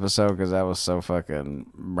last episode because I was so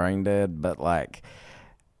fucking brain dead. But like,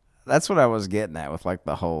 that's what I was getting at with like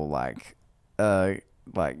the whole like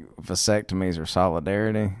vasectomies or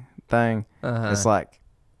solidarity thing. It's like,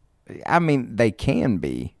 I mean, they can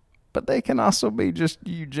be, but they can also be just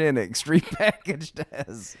eugenics repackaged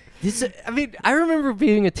as. I remember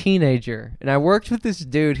being a teenager, and I worked with this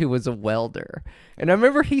dude who was a welder. And I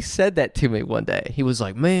remember he said that to me one day. He was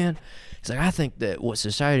like, man, I think that what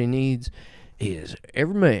society needs is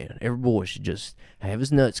every boy should just have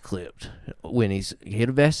his nuts clipped when he's hit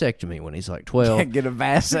a vasectomy when he's like 12. Get a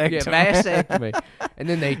vasectomy. Yeah, vasectomy. And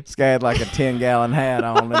then this guy had like a 10-gallon hat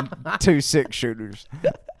on and 2 6-shooters.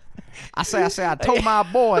 I told my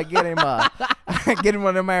boy get him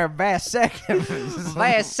one of them there vasectomies.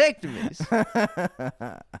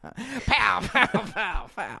 Pow, pow, pow,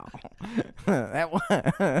 pow. That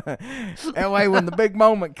way when the big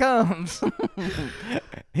moment comes,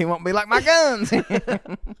 he won't be like my guns.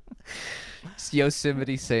 It's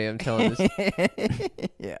Yosemite Sam telling us.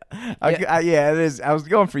 Yeah, it is. I was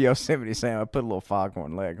going for Yosemite Sam. I put a little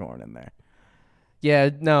foghorn leghorn in there. Yeah,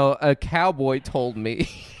 no, a cowboy told me.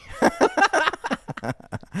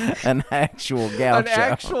 An actual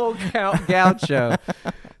gaucho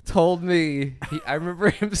told me. I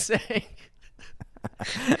remember him saying,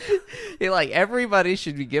 like, everybody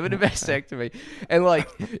should be given a vasectomy, and like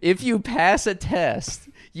if you pass a test,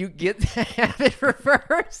 you get to have it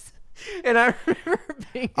reversed. And I remember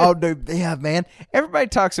being dude, yeah, man. Everybody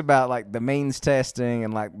talks about like the means testing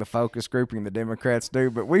and like the focus grouping the Democrats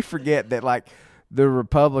do, but we forget that like the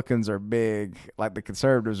Republicans are big, like the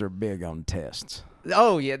conservatives are big on tests.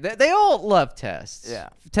 Oh, yeah. They all love tests. Yeah.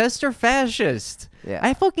 Tests are fascist. Yeah.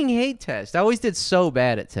 I fucking hate tests. I always did so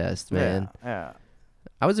bad at tests, man. Yeah.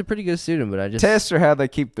 I was a pretty good student, but I just... Tests are how they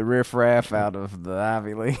keep the riffraff out of the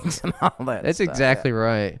Ivy Leagues and all that That's stuff. Exactly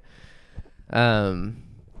right.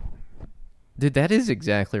 Dude, that is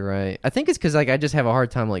exactly right. I think it's because like I just have a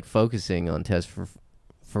hard time like focusing on tests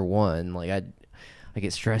for one. Like I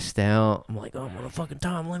get stressed out. I'm like, oh, I'm on a fucking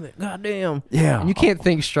time limit. Goddamn. Yeah. And you can't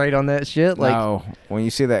think straight on that shit. Like, no. When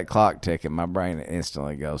you see that clock ticking, my brain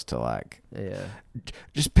instantly goes to like,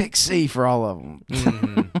 just pick C for all of them.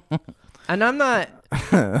 Mm-hmm. And I'm not.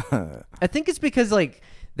 I think it's because like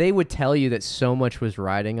they would tell you that so much was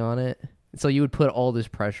riding on it, and so you would put all this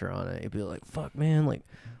pressure on it. You'd be like, fuck, man, like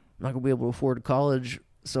I'm not gonna be able to afford college,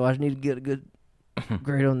 so I need to get a good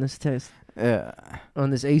grade on this test. Yeah.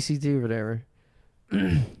 On this ACT or whatever.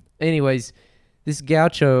 Anyways, this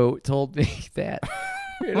gaucho told me that.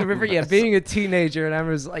 I remember, being a teenager, and I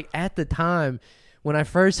was like, at the time when I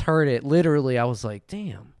first heard it, literally, I was like,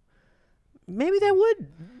 damn, maybe that would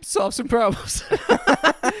solve some problems.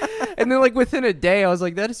 And then, like, within a day, I was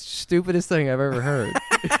like, that is the stupidest thing I've ever heard.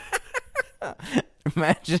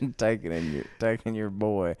 Imagine taking your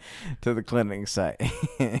boy to the clinic site.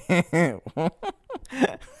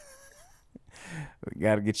 We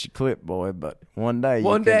got to get you clipped, boy, but one day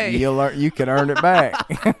you can earn it back.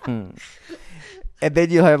 And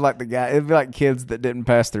then you'll have like the guy, it'd be like kids that didn't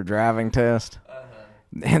pass their driving test.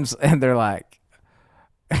 And they're like,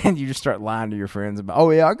 and you just start lying to your friends about,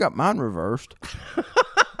 oh yeah, I got mine reversed.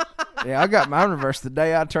 Yeah, I got mine reversed the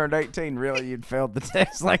day I turned 18. Really, you'd failed the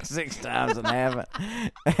test like 6 times and haven't.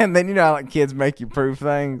 And then you know how like kids make you prove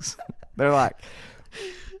things? They're like,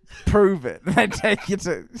 prove it. They take you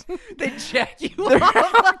to. They jack you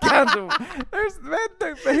off.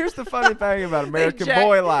 Here's the funny thing about American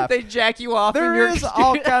boy life. They jack you off. There is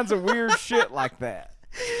all kinds of weird shit like that.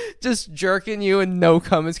 Just jerking you and no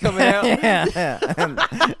cum is coming out. Yeah.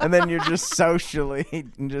 And then you're just socially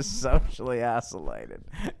isolated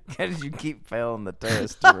because you keep failing the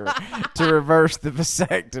test to reverse the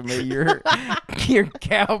vasectomy. Your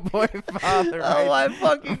cowboy father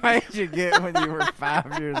made you get when you were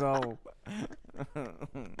 5 years old.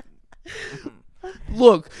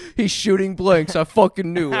 Look, he's shooting blanks. I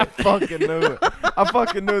fucking knew it. I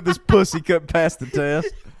fucking knew this pussy couldn't pass the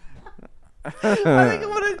test. I think I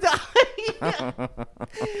want to die.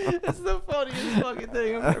 It's the funniest fucking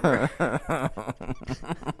thing I've ever.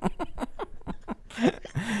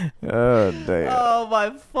 Oh damn! Oh my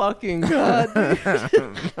fucking god!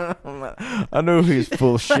 I know he's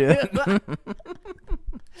full of shit.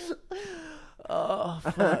 Oh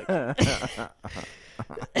fuck!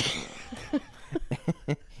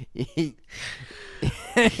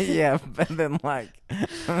 Yeah, but then like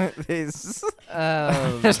these.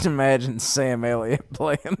 Just imagine Sam Elliott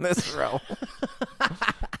playing this role.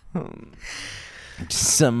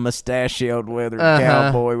 Just some mustachioed, weathered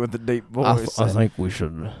cowboy with a deep voice. I think we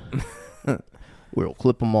should. We'll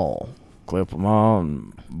clip them all. Clip them all,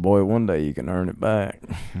 and boy, one day you can earn it back.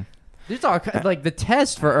 There's all like the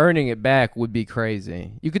test for earning it back would be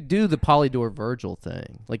crazy. You could do the Polydor Virgil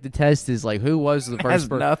thing. Like the test is like who was the first Has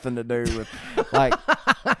nothing to do with like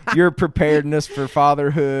your preparedness for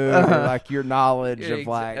fatherhood or like your knowledge of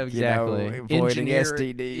like avoiding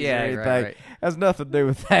STDs or anything. Right. Has nothing to do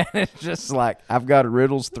with that. It's just like I've got a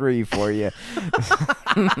Riddles 3 for you.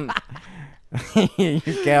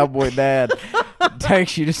 Your cowboy dad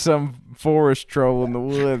takes you to some forest troll in the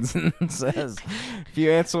woods and says, if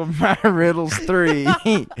you answer my riddles 3,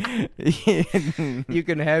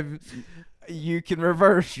 you can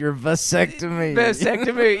reverse your vasectomy.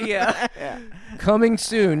 Vasectomy, yeah. Coming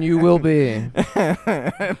soon, you will be.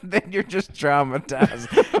 Then you're just traumatized.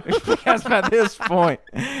 Because by this point,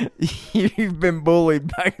 you've been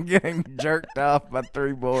bullied by getting jerked off by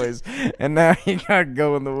 3 boys. And now you gotta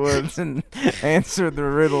go in the woods and answer the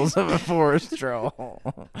riddles of a forest troll.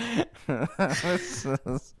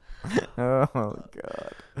 Oh,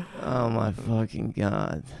 God. Oh, my fucking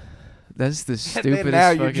God. That's the stupidest and now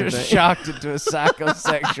you're just thing. shocked into a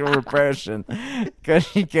psychosexual repression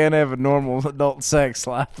because you can't have a normal adult sex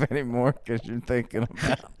life anymore because you're thinking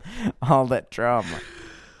about all that trauma.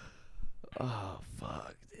 Oh,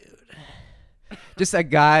 fuck, dude. Just a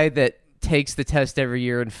guy that takes the test every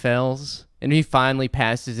year and fails, and he finally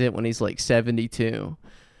passes it when he's like 72.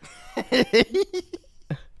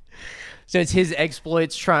 So it's his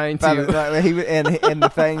exploits trying to. And the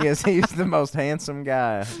thing is, he's the most handsome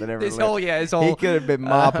guy that ever lived. He could have been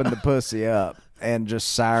mopping the pussy up and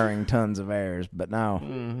just siring tons of airs, but no,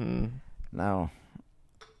 no.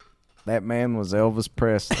 That man was Elvis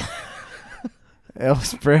Presley.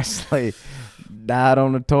 Elvis Presley died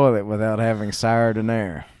on the toilet without having sired an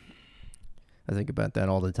air. I think about that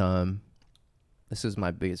all the time. This is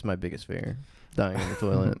my biggest fear: dying in the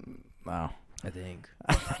toilet. Wow. I think.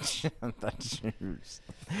 I thought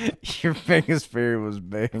your biggest fear was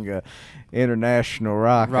being a international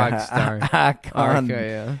rock star icon,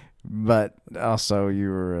 yeah. But also you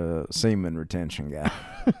were a semen retention guy.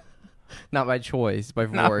 Not by choice, by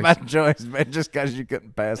force. Not by choice, but just because you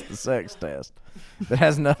couldn't pass the sex test. That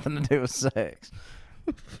has nothing to do with sex.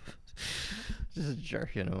 Just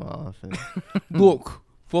jerking him off. And look.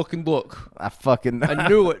 I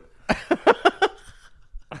knew it.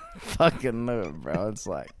 Fucking knew it, bro. It's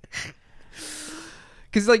like,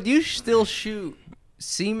 because like you still shoot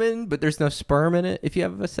semen, but there's no sperm in it if you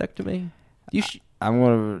have a vasectomy. I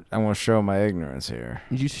want to show my ignorance here.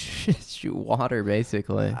 You shoot water,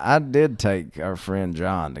 basically. I did take our friend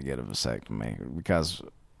John to get a vasectomy because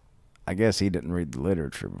I guess he didn't read the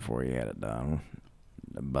literature before he had it done.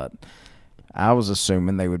 But I was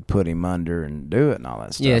assuming they would put him under and do it and all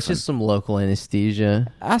that stuff. Yeah, it's just some local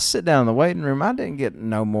anesthesia. I sit down in the waiting room. I didn't get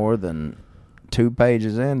no more than 2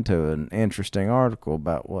 pages into an interesting article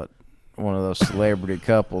about what one of those celebrity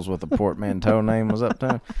couples with a portmanteau name was up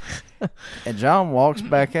to. And John walks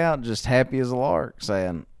back out just happy as a lark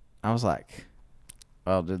saying, I was like,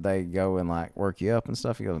 well, did they go and like work you up and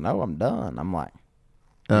stuff? He goes, no, I'm done. I'm like,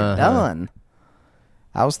 you're done?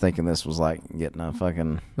 I was thinking this was like getting a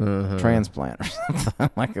fucking transplant or something,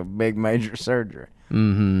 like a big major surgery.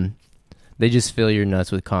 Mm-hmm. They just fill your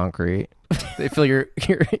nuts with concrete. They fill your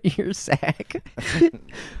sack.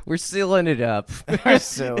 We're sealing it up. We're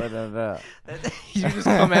sealing it up. You just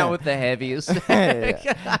come out with the heaviest sack.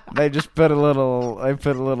 Yeah. They put a little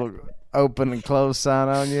open and close sign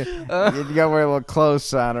on you. You gotta wear a little close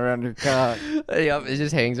sign around your cock. Yep, it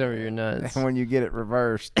just hangs over your nuts. And when you get it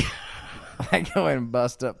reversed, I go in and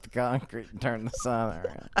bust up the concrete and turn the sign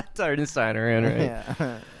around. I turn the sign around, right?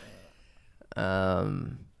 Yeah.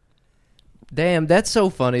 Damn, that's so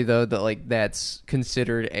funny though that like that's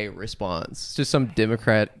considered a response. Just some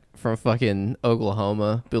Democrat from fucking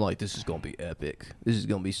Oklahoma being like, "This is gonna be epic. This is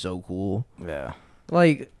gonna be so cool." Yeah.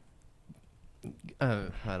 Like, I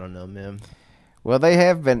don't know, man. Well, they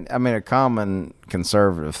have been. I mean, a common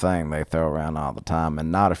conservative thing they throw around all the time,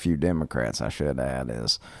 and not a few Democrats, I should add,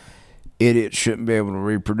 is idiots shouldn't be able to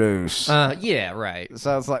reproduce. Yeah, right.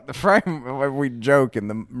 So it's like the frame we joke in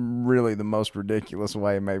the most ridiculous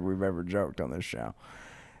way maybe we've ever joked on this show.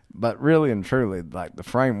 But really and truly, like, the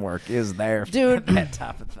framework is there for dude. that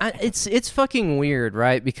type of thing. It's fucking weird,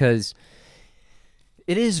 right? Because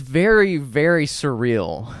it is very, very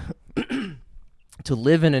surreal to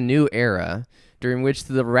live in a new era during which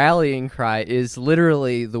the rallying cry is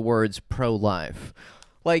literally the words pro-life.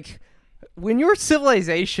 Like, when your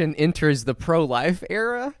civilization enters the pro-life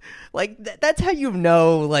era, like, that's how you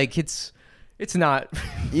know, like, it's not.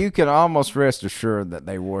 You can almost rest assured that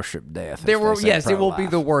they worship death. It will be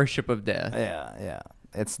the worship of death. Yeah.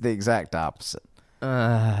 It's the exact opposite.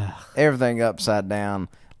 Everything upside down,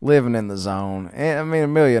 living in the zone. And, I mean, a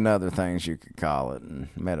million other things you could call it, and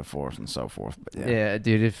metaphors and so forth. But yeah,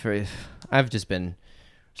 dude, if I've just been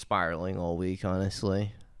spiraling all week,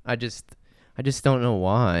 honestly. I just don't know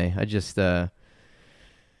why.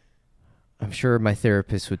 I'm sure my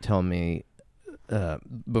therapist would tell me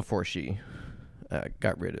before she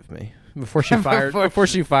got rid of me, before she fired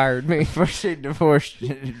me, before she divorced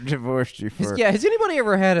you for yeah. Has anybody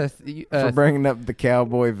ever had for bringing up the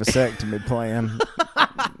cowboy vasectomy plan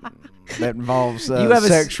that involves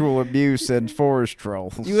sexual abuse and forest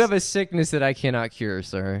trolls? You have a sickness that I cannot cure,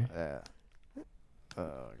 sir.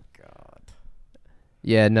 Oh God.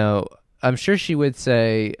 Yeah, no. I'm sure she would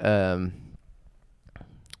say,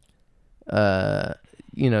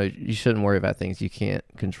 you shouldn't worry about things you can't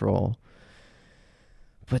control.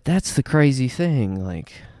 But that's the crazy thing.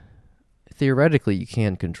 Like, theoretically, you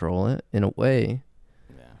can control it in a way.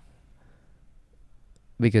 Yeah.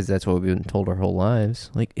 Because that's what we've been told our whole lives.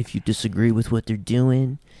 Like, if you disagree with what they're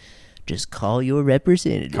doing, just call your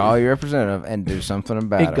representative. Call your representative and do something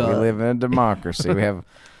about it. We live in a democracy. We have...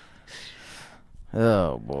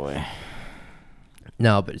 Oh, boy.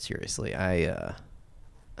 No, but seriously, I've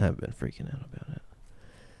been freaking out about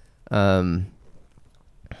it.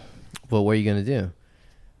 Well, what are you going to do?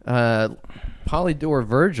 Polydor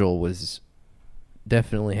Virgil was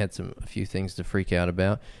definitely had a few things to freak out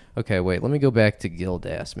about. Okay, wait, let me go back to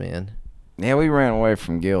Gildas, man. Yeah, we ran away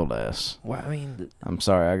from Gildas. Well, I mean, I'm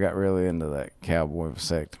sorry, I got really into that cowboy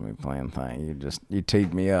vasectomy plan thing. You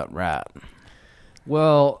teed me up right.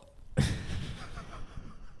 Well,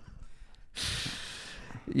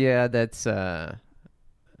 yeah, that's there's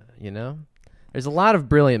a lot of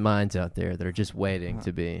brilliant minds out there that are just waiting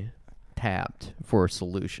to be tapped for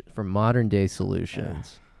modern day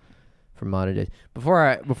solutions. For modern day. Before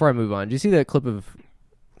I move on, did you see that clip of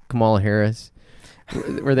Kamala Harris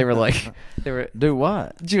where they were like, do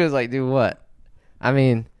what? She was like, do what? I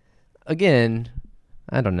mean, again,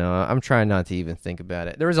 I don't know. I'm trying not to even think about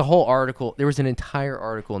it. There was an entire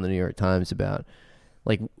article in the New York Times about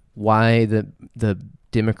like why the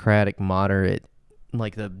Democratic moderate,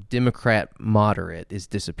 like the Democrat moderate is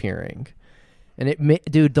disappearing. And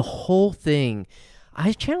dude, the whole thing,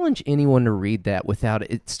 I challenge anyone to read that without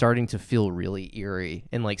it starting to feel really eerie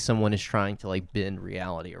and like someone is trying to like bend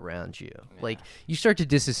reality around you. Yeah. Like you start to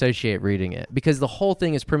disassociate reading it because the whole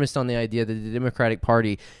thing is premised on the idea that the Democratic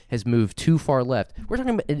Party has moved too far left. We're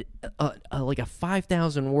talking about like a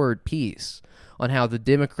 5,000 word piece on how the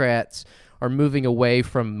Democrats are moving away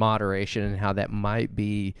from moderation and how that might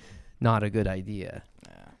be not a good idea.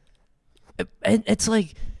 Yeah. And it's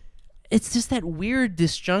like, it's just that weird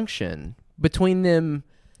disjunction between them.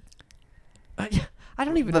 I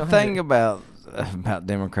don't even know. The thing about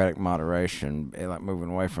democratic moderation, like moving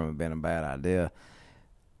away from it being a bad idea,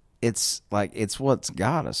 it's like it's what's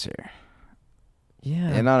got us here.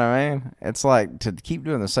 Yeah. You know what I mean? It's like to keep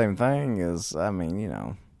doing the same thing is, I mean, you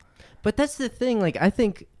know. But that's the thing. Like, I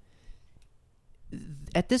think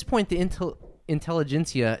at this point, the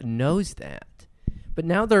intelligentsia knows that. But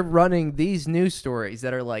now they're running these news stories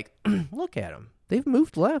that are like, look at them. They've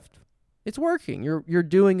moved left. It's working. You're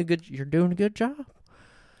doing a good job.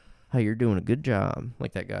 Hey, you're doing a good job.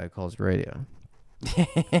 Like that guy who calls the radio.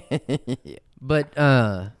 Yeah. But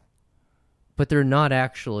they're not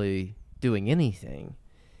actually doing anything.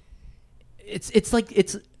 It's like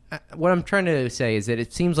what I'm trying to say is that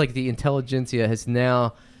it seems like the intelligentsia has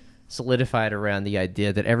now solidified around the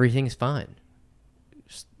idea that everything's fine.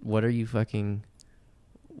 Just, what are you fucking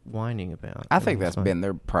whining about? I think that's been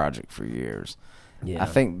their project for years. Yeah. I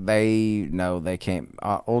think they know they can't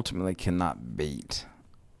ultimately cannot beat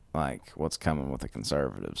like what's coming with the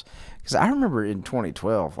conservatives. Because I remember in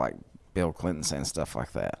 2012, like Bill Clinton saying stuff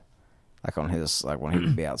like that, like on his when he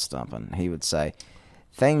would be out stumping, he would say,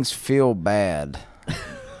 "Things feel bad,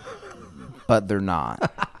 but they're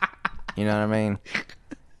not." You know what I mean?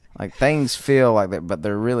 Like, things feel like that, but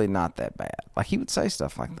they're really not that bad. Like, he would say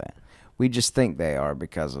stuff like that. We just think they are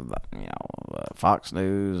because of the, Fox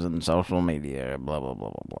News and social media, blah, blah, blah,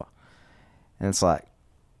 blah, blah. And it's like,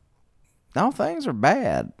 no, things are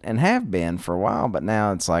bad and have been for a while, but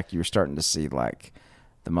now it's like you're starting to see, like,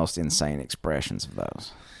 the most insane expressions of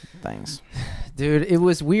those things. Dude, it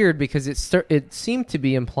was weird because it seemed to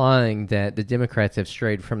be implying that the Democrats have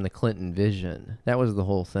strayed from the Clinton vision. That was the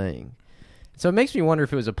whole thing. So it makes me wonder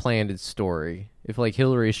if it was a planned story. If, like,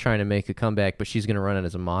 Hillary's trying to make a comeback, but she's going to run it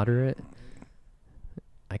as a moderate.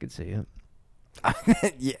 I could see it.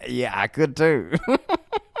 yeah, I could too.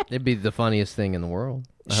 It'd be the funniest thing in the world.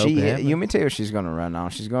 You me tell you she's going to run on.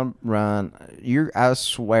 She's going to run. I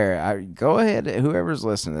swear. Go ahead. Whoever's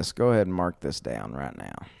listening to this, go ahead and mark this down right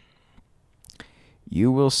now.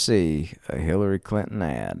 You will see a Hillary Clinton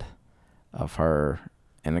ad of her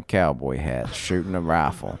in a cowboy hat shooting a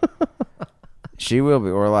rifle. She will be,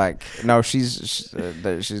 or like, no, she's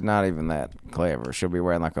not even that clever. She'll be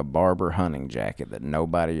wearing like a barber hunting jacket that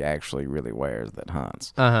nobody actually really wears that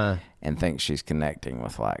hunts, and thinks she's connecting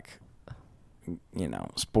with, like,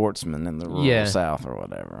 sportsmen in the rural South or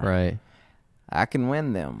whatever. Right. I can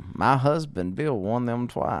win them. My husband Bill won them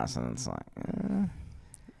twice, and it's like, no.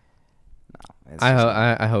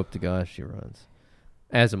 I hope to God she runs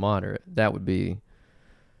as a moderate. That would be.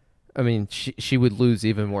 I mean, she would lose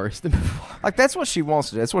even worse than before. Like, that's what she wants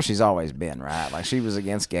to do. That's what she's always been, right? Like, she was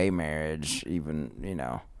against gay marriage, even,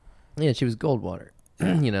 Yeah, she was Goldwater.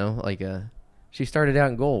 She started out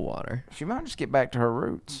in Goldwater. She might just get back to her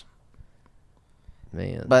roots.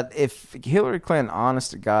 Man. But if Hillary Clinton,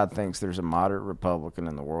 honest to God, thinks there's a moderate Republican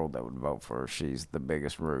in the world that would vote for her, she's the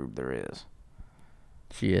biggest rube there is.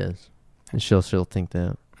 She is. And she'll think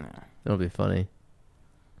that. Yeah. It'll be funny.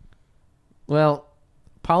 Well,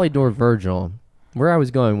 Polydor Virgil, where I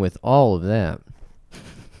was going with all of that.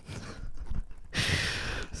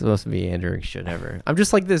 It's the most meandering shit ever. I'm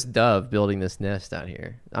just like this dove building this nest out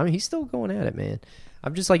here. I mean, he's still going at it, man.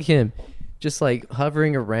 I'm just like him, just like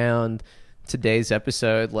hovering around today's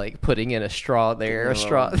episode, like putting in a straw there, a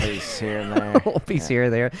straw piece here and there, a little piece here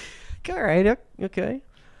and there. All right, okay.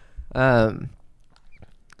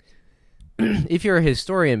 If you're a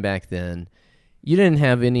historian back then, you didn't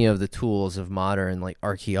have any of the tools of modern, like,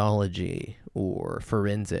 archaeology or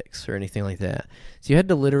forensics or anything like that. So you had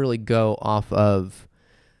to literally go off of,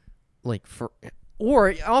 like,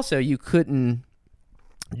 or also you couldn't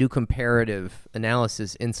do comparative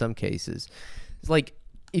analysis in some cases. It's like,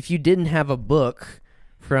 if you didn't have a book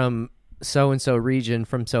from so-and-so region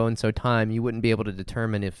from so-and-so time, you wouldn't be able to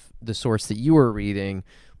determine if the source that you were reading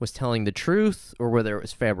was telling the truth or whether it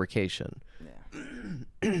was fabrication.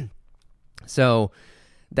 Yeah. So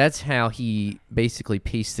that's how he basically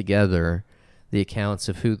pieced together the accounts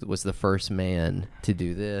of who was the first man to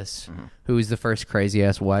do this, who was the first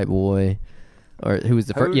crazy-ass white boy, or who was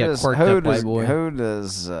the first, quirked-up white boy. Who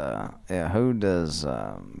does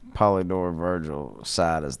Polydor Virgil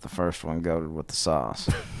side as the first one goated with the sauce?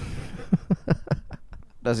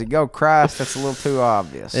 Does he go Christ? That's a little too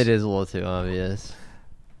obvious. It is a little too obvious.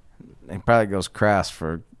 He probably goes Christ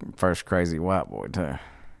for first crazy white boy, too.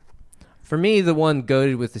 For me, the one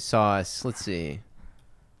goated with the sauce, let's see.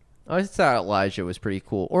 I thought Elijah was pretty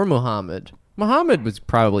cool. Or Muhammad. Muhammad was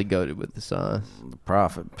probably goated with the sauce. The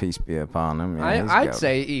prophet, peace be upon him. Yeah, I'd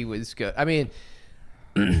say he was good. I mean,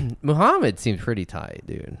 Muhammad seems pretty tight,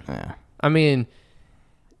 dude. Yeah. I mean,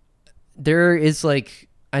 there is, like,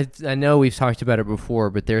 I know we've talked about it before,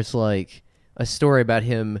 but there's, like, a story about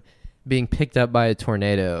him being picked up by a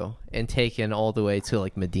tornado and taken all the way to,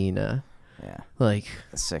 like, Medina. Yeah. Like,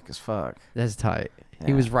 that's sick as fuck. That's tight. Yeah.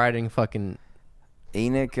 He was riding fucking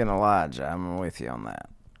Enoch and Elijah. I'm with you on that.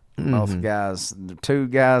 Both guys, the two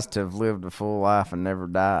guys to have lived a full life and never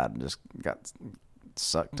died, just got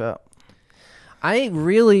sucked up. I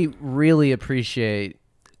really, really appreciate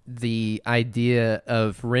the idea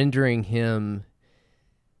of rendering him,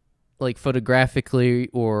 like, photographically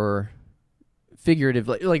or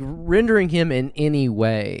figuratively, like rendering him in any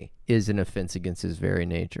way is an offense against his very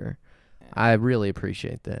nature. I really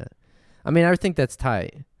appreciate that. I mean, I think that's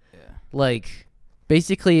tight. Yeah. Like,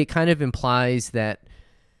 basically, it kind of implies that,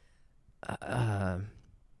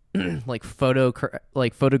 like,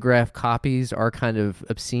 photograph copies are kind of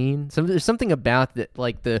obscene. There's something about that,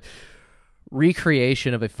 like the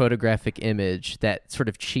recreation of a photographic image that sort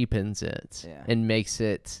of cheapens it and makes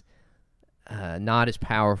it not as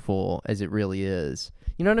powerful as it really is.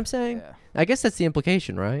 You know what I'm saying? Yeah. I guess that's the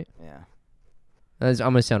implication, right? Yeah. I'm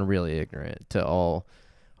going to sound really ignorant to all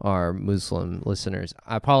our Muslim listeners.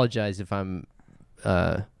 I apologize if I'm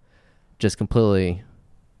just completely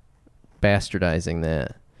bastardizing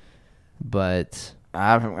that. But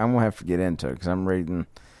I'm gonna have to get into it because I'm reading,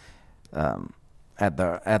 at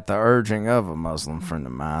the urging of a Muslim friend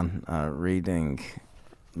of mine, reading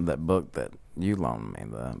that book that you loaned me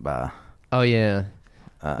by. Oh yeah,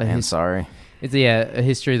 Ansari. It's a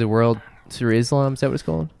history of the world through Islam. Is that what it's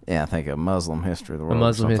called? Yeah, I think a Muslim history of the world.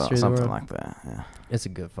 History of the something world? like that. Yeah. It's a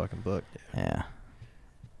good fucking book. Dude. Yeah.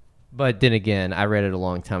 But then again, I read it a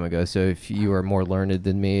long time ago. So if you are more learned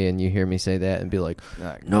than me and you hear me say that and be like,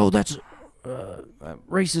 no, that's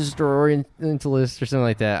racist or orientalist or something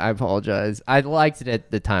like that, I apologize. I liked it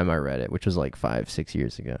at the time I read it, which was like 5-6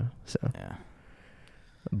 years ago. So Yeah.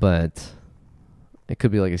 But it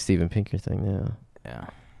could be like a Steven Pinker thing now. Yeah.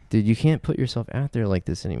 Dude, you can't put yourself out there like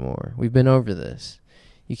this anymore. We've been over this.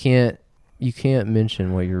 You can't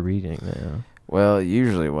mention what you're reading now. Well,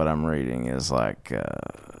 usually what I'm reading is like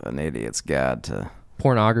an idiot's guide to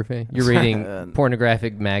Pornography. You're reading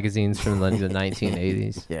pornographic magazines from the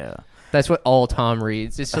 1980s. Yeah. That's what all Tom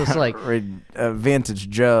reads. It's just like read vintage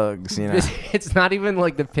jugs, you know. It's not even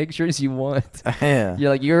like the pictures you want. Yeah.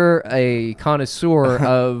 You're a connoisseur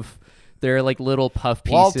of their like little puff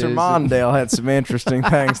pieces. Walter Mondale had some interesting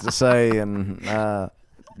things to say in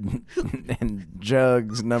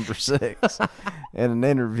Jugs number 6 in an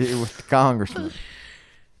interview with the congressman.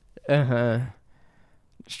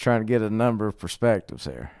 Just trying to get a number of perspectives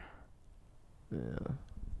here. Yeah.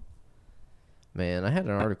 Man, I had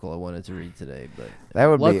an article I wanted to read today, but that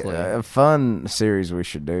would luckily, be a fun series we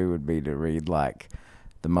should do. Would be to read like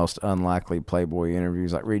the most unlikely Playboy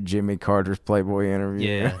interviews, like read Jimmy Carter's Playboy interview.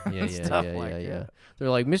 Yeah. They're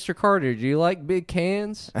like, Mr. Carter, do you like big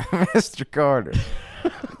cans? Mr. Carter,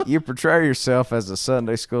 you portray yourself as a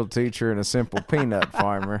Sunday school teacher and a simple peanut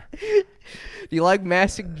farmer. Do you like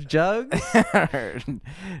massive jugs?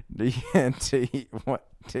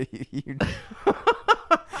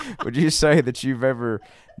 Would you say that you've ever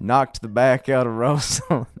knocked the back out of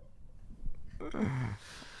Rosa?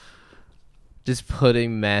 Just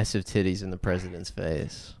putting massive titties in the president's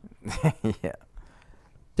face. Yeah.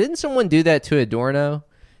 Didn't someone do that to Adorno,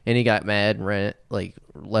 and he got mad and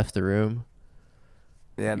left the room?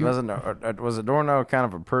 Yeah, was Adorno kind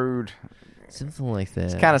of a prude? Something like that.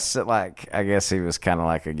 It's kind of like, I guess he was kind of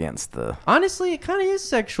like against the... Honestly, it kind of is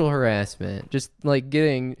sexual harassment. Just like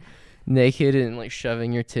getting naked and like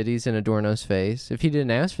shoving your titties in Adorno's face. If he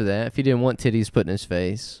didn't ask for that, if he didn't want titties put in his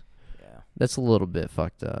face, that's a little bit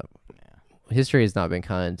fucked up. Yeah. History has not been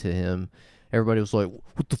kind to him. Everybody was like,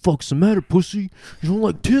 what the fuck's the matter, pussy? You don't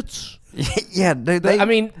like tits? Yeah,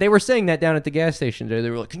 they were saying that down at the gas station today. They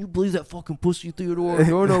were like, can you believe that fucking pussy Theodore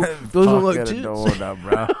Adorno doesn't like tits? Adorno,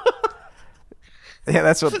 bro. Yeah,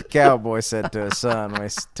 that's what the cowboy said to his son when he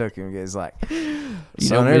took him. He's like,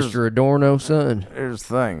 Mr. Adorno, son. Here's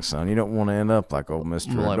the thing, son. You don't want to end up like old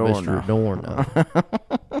Mr. Adorno. Mr. Adorno.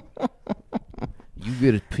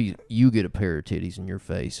 You get a pair of titties in your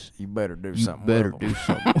face. You better do something.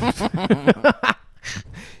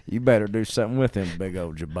 You better do something with them big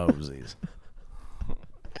old jabosies.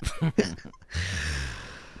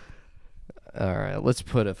 All right, let's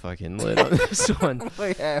put a fucking lid on this one.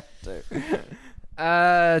 We have to.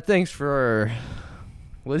 Thanks for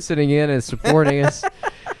listening in and supporting us.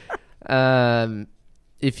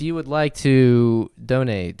 If you would like to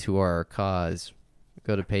donate to our cause,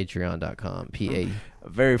 go to patreon.com. A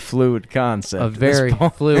very fluid concept. A very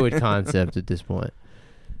fluid concept at this point.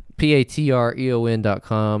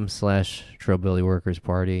 patreon.com/Trillbilly Workers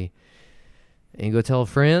Party. And go tell a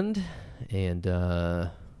friend. And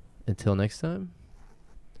until next time.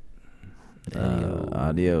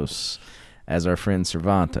 Adios. As our friend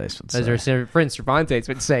Cervantes would say. As our friend Cervantes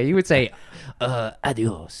would say. He would say,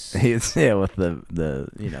 adios. Yeah, with the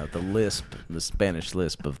lisp, the Spanish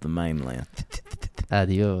lisp of the mainland.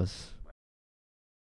 Adios.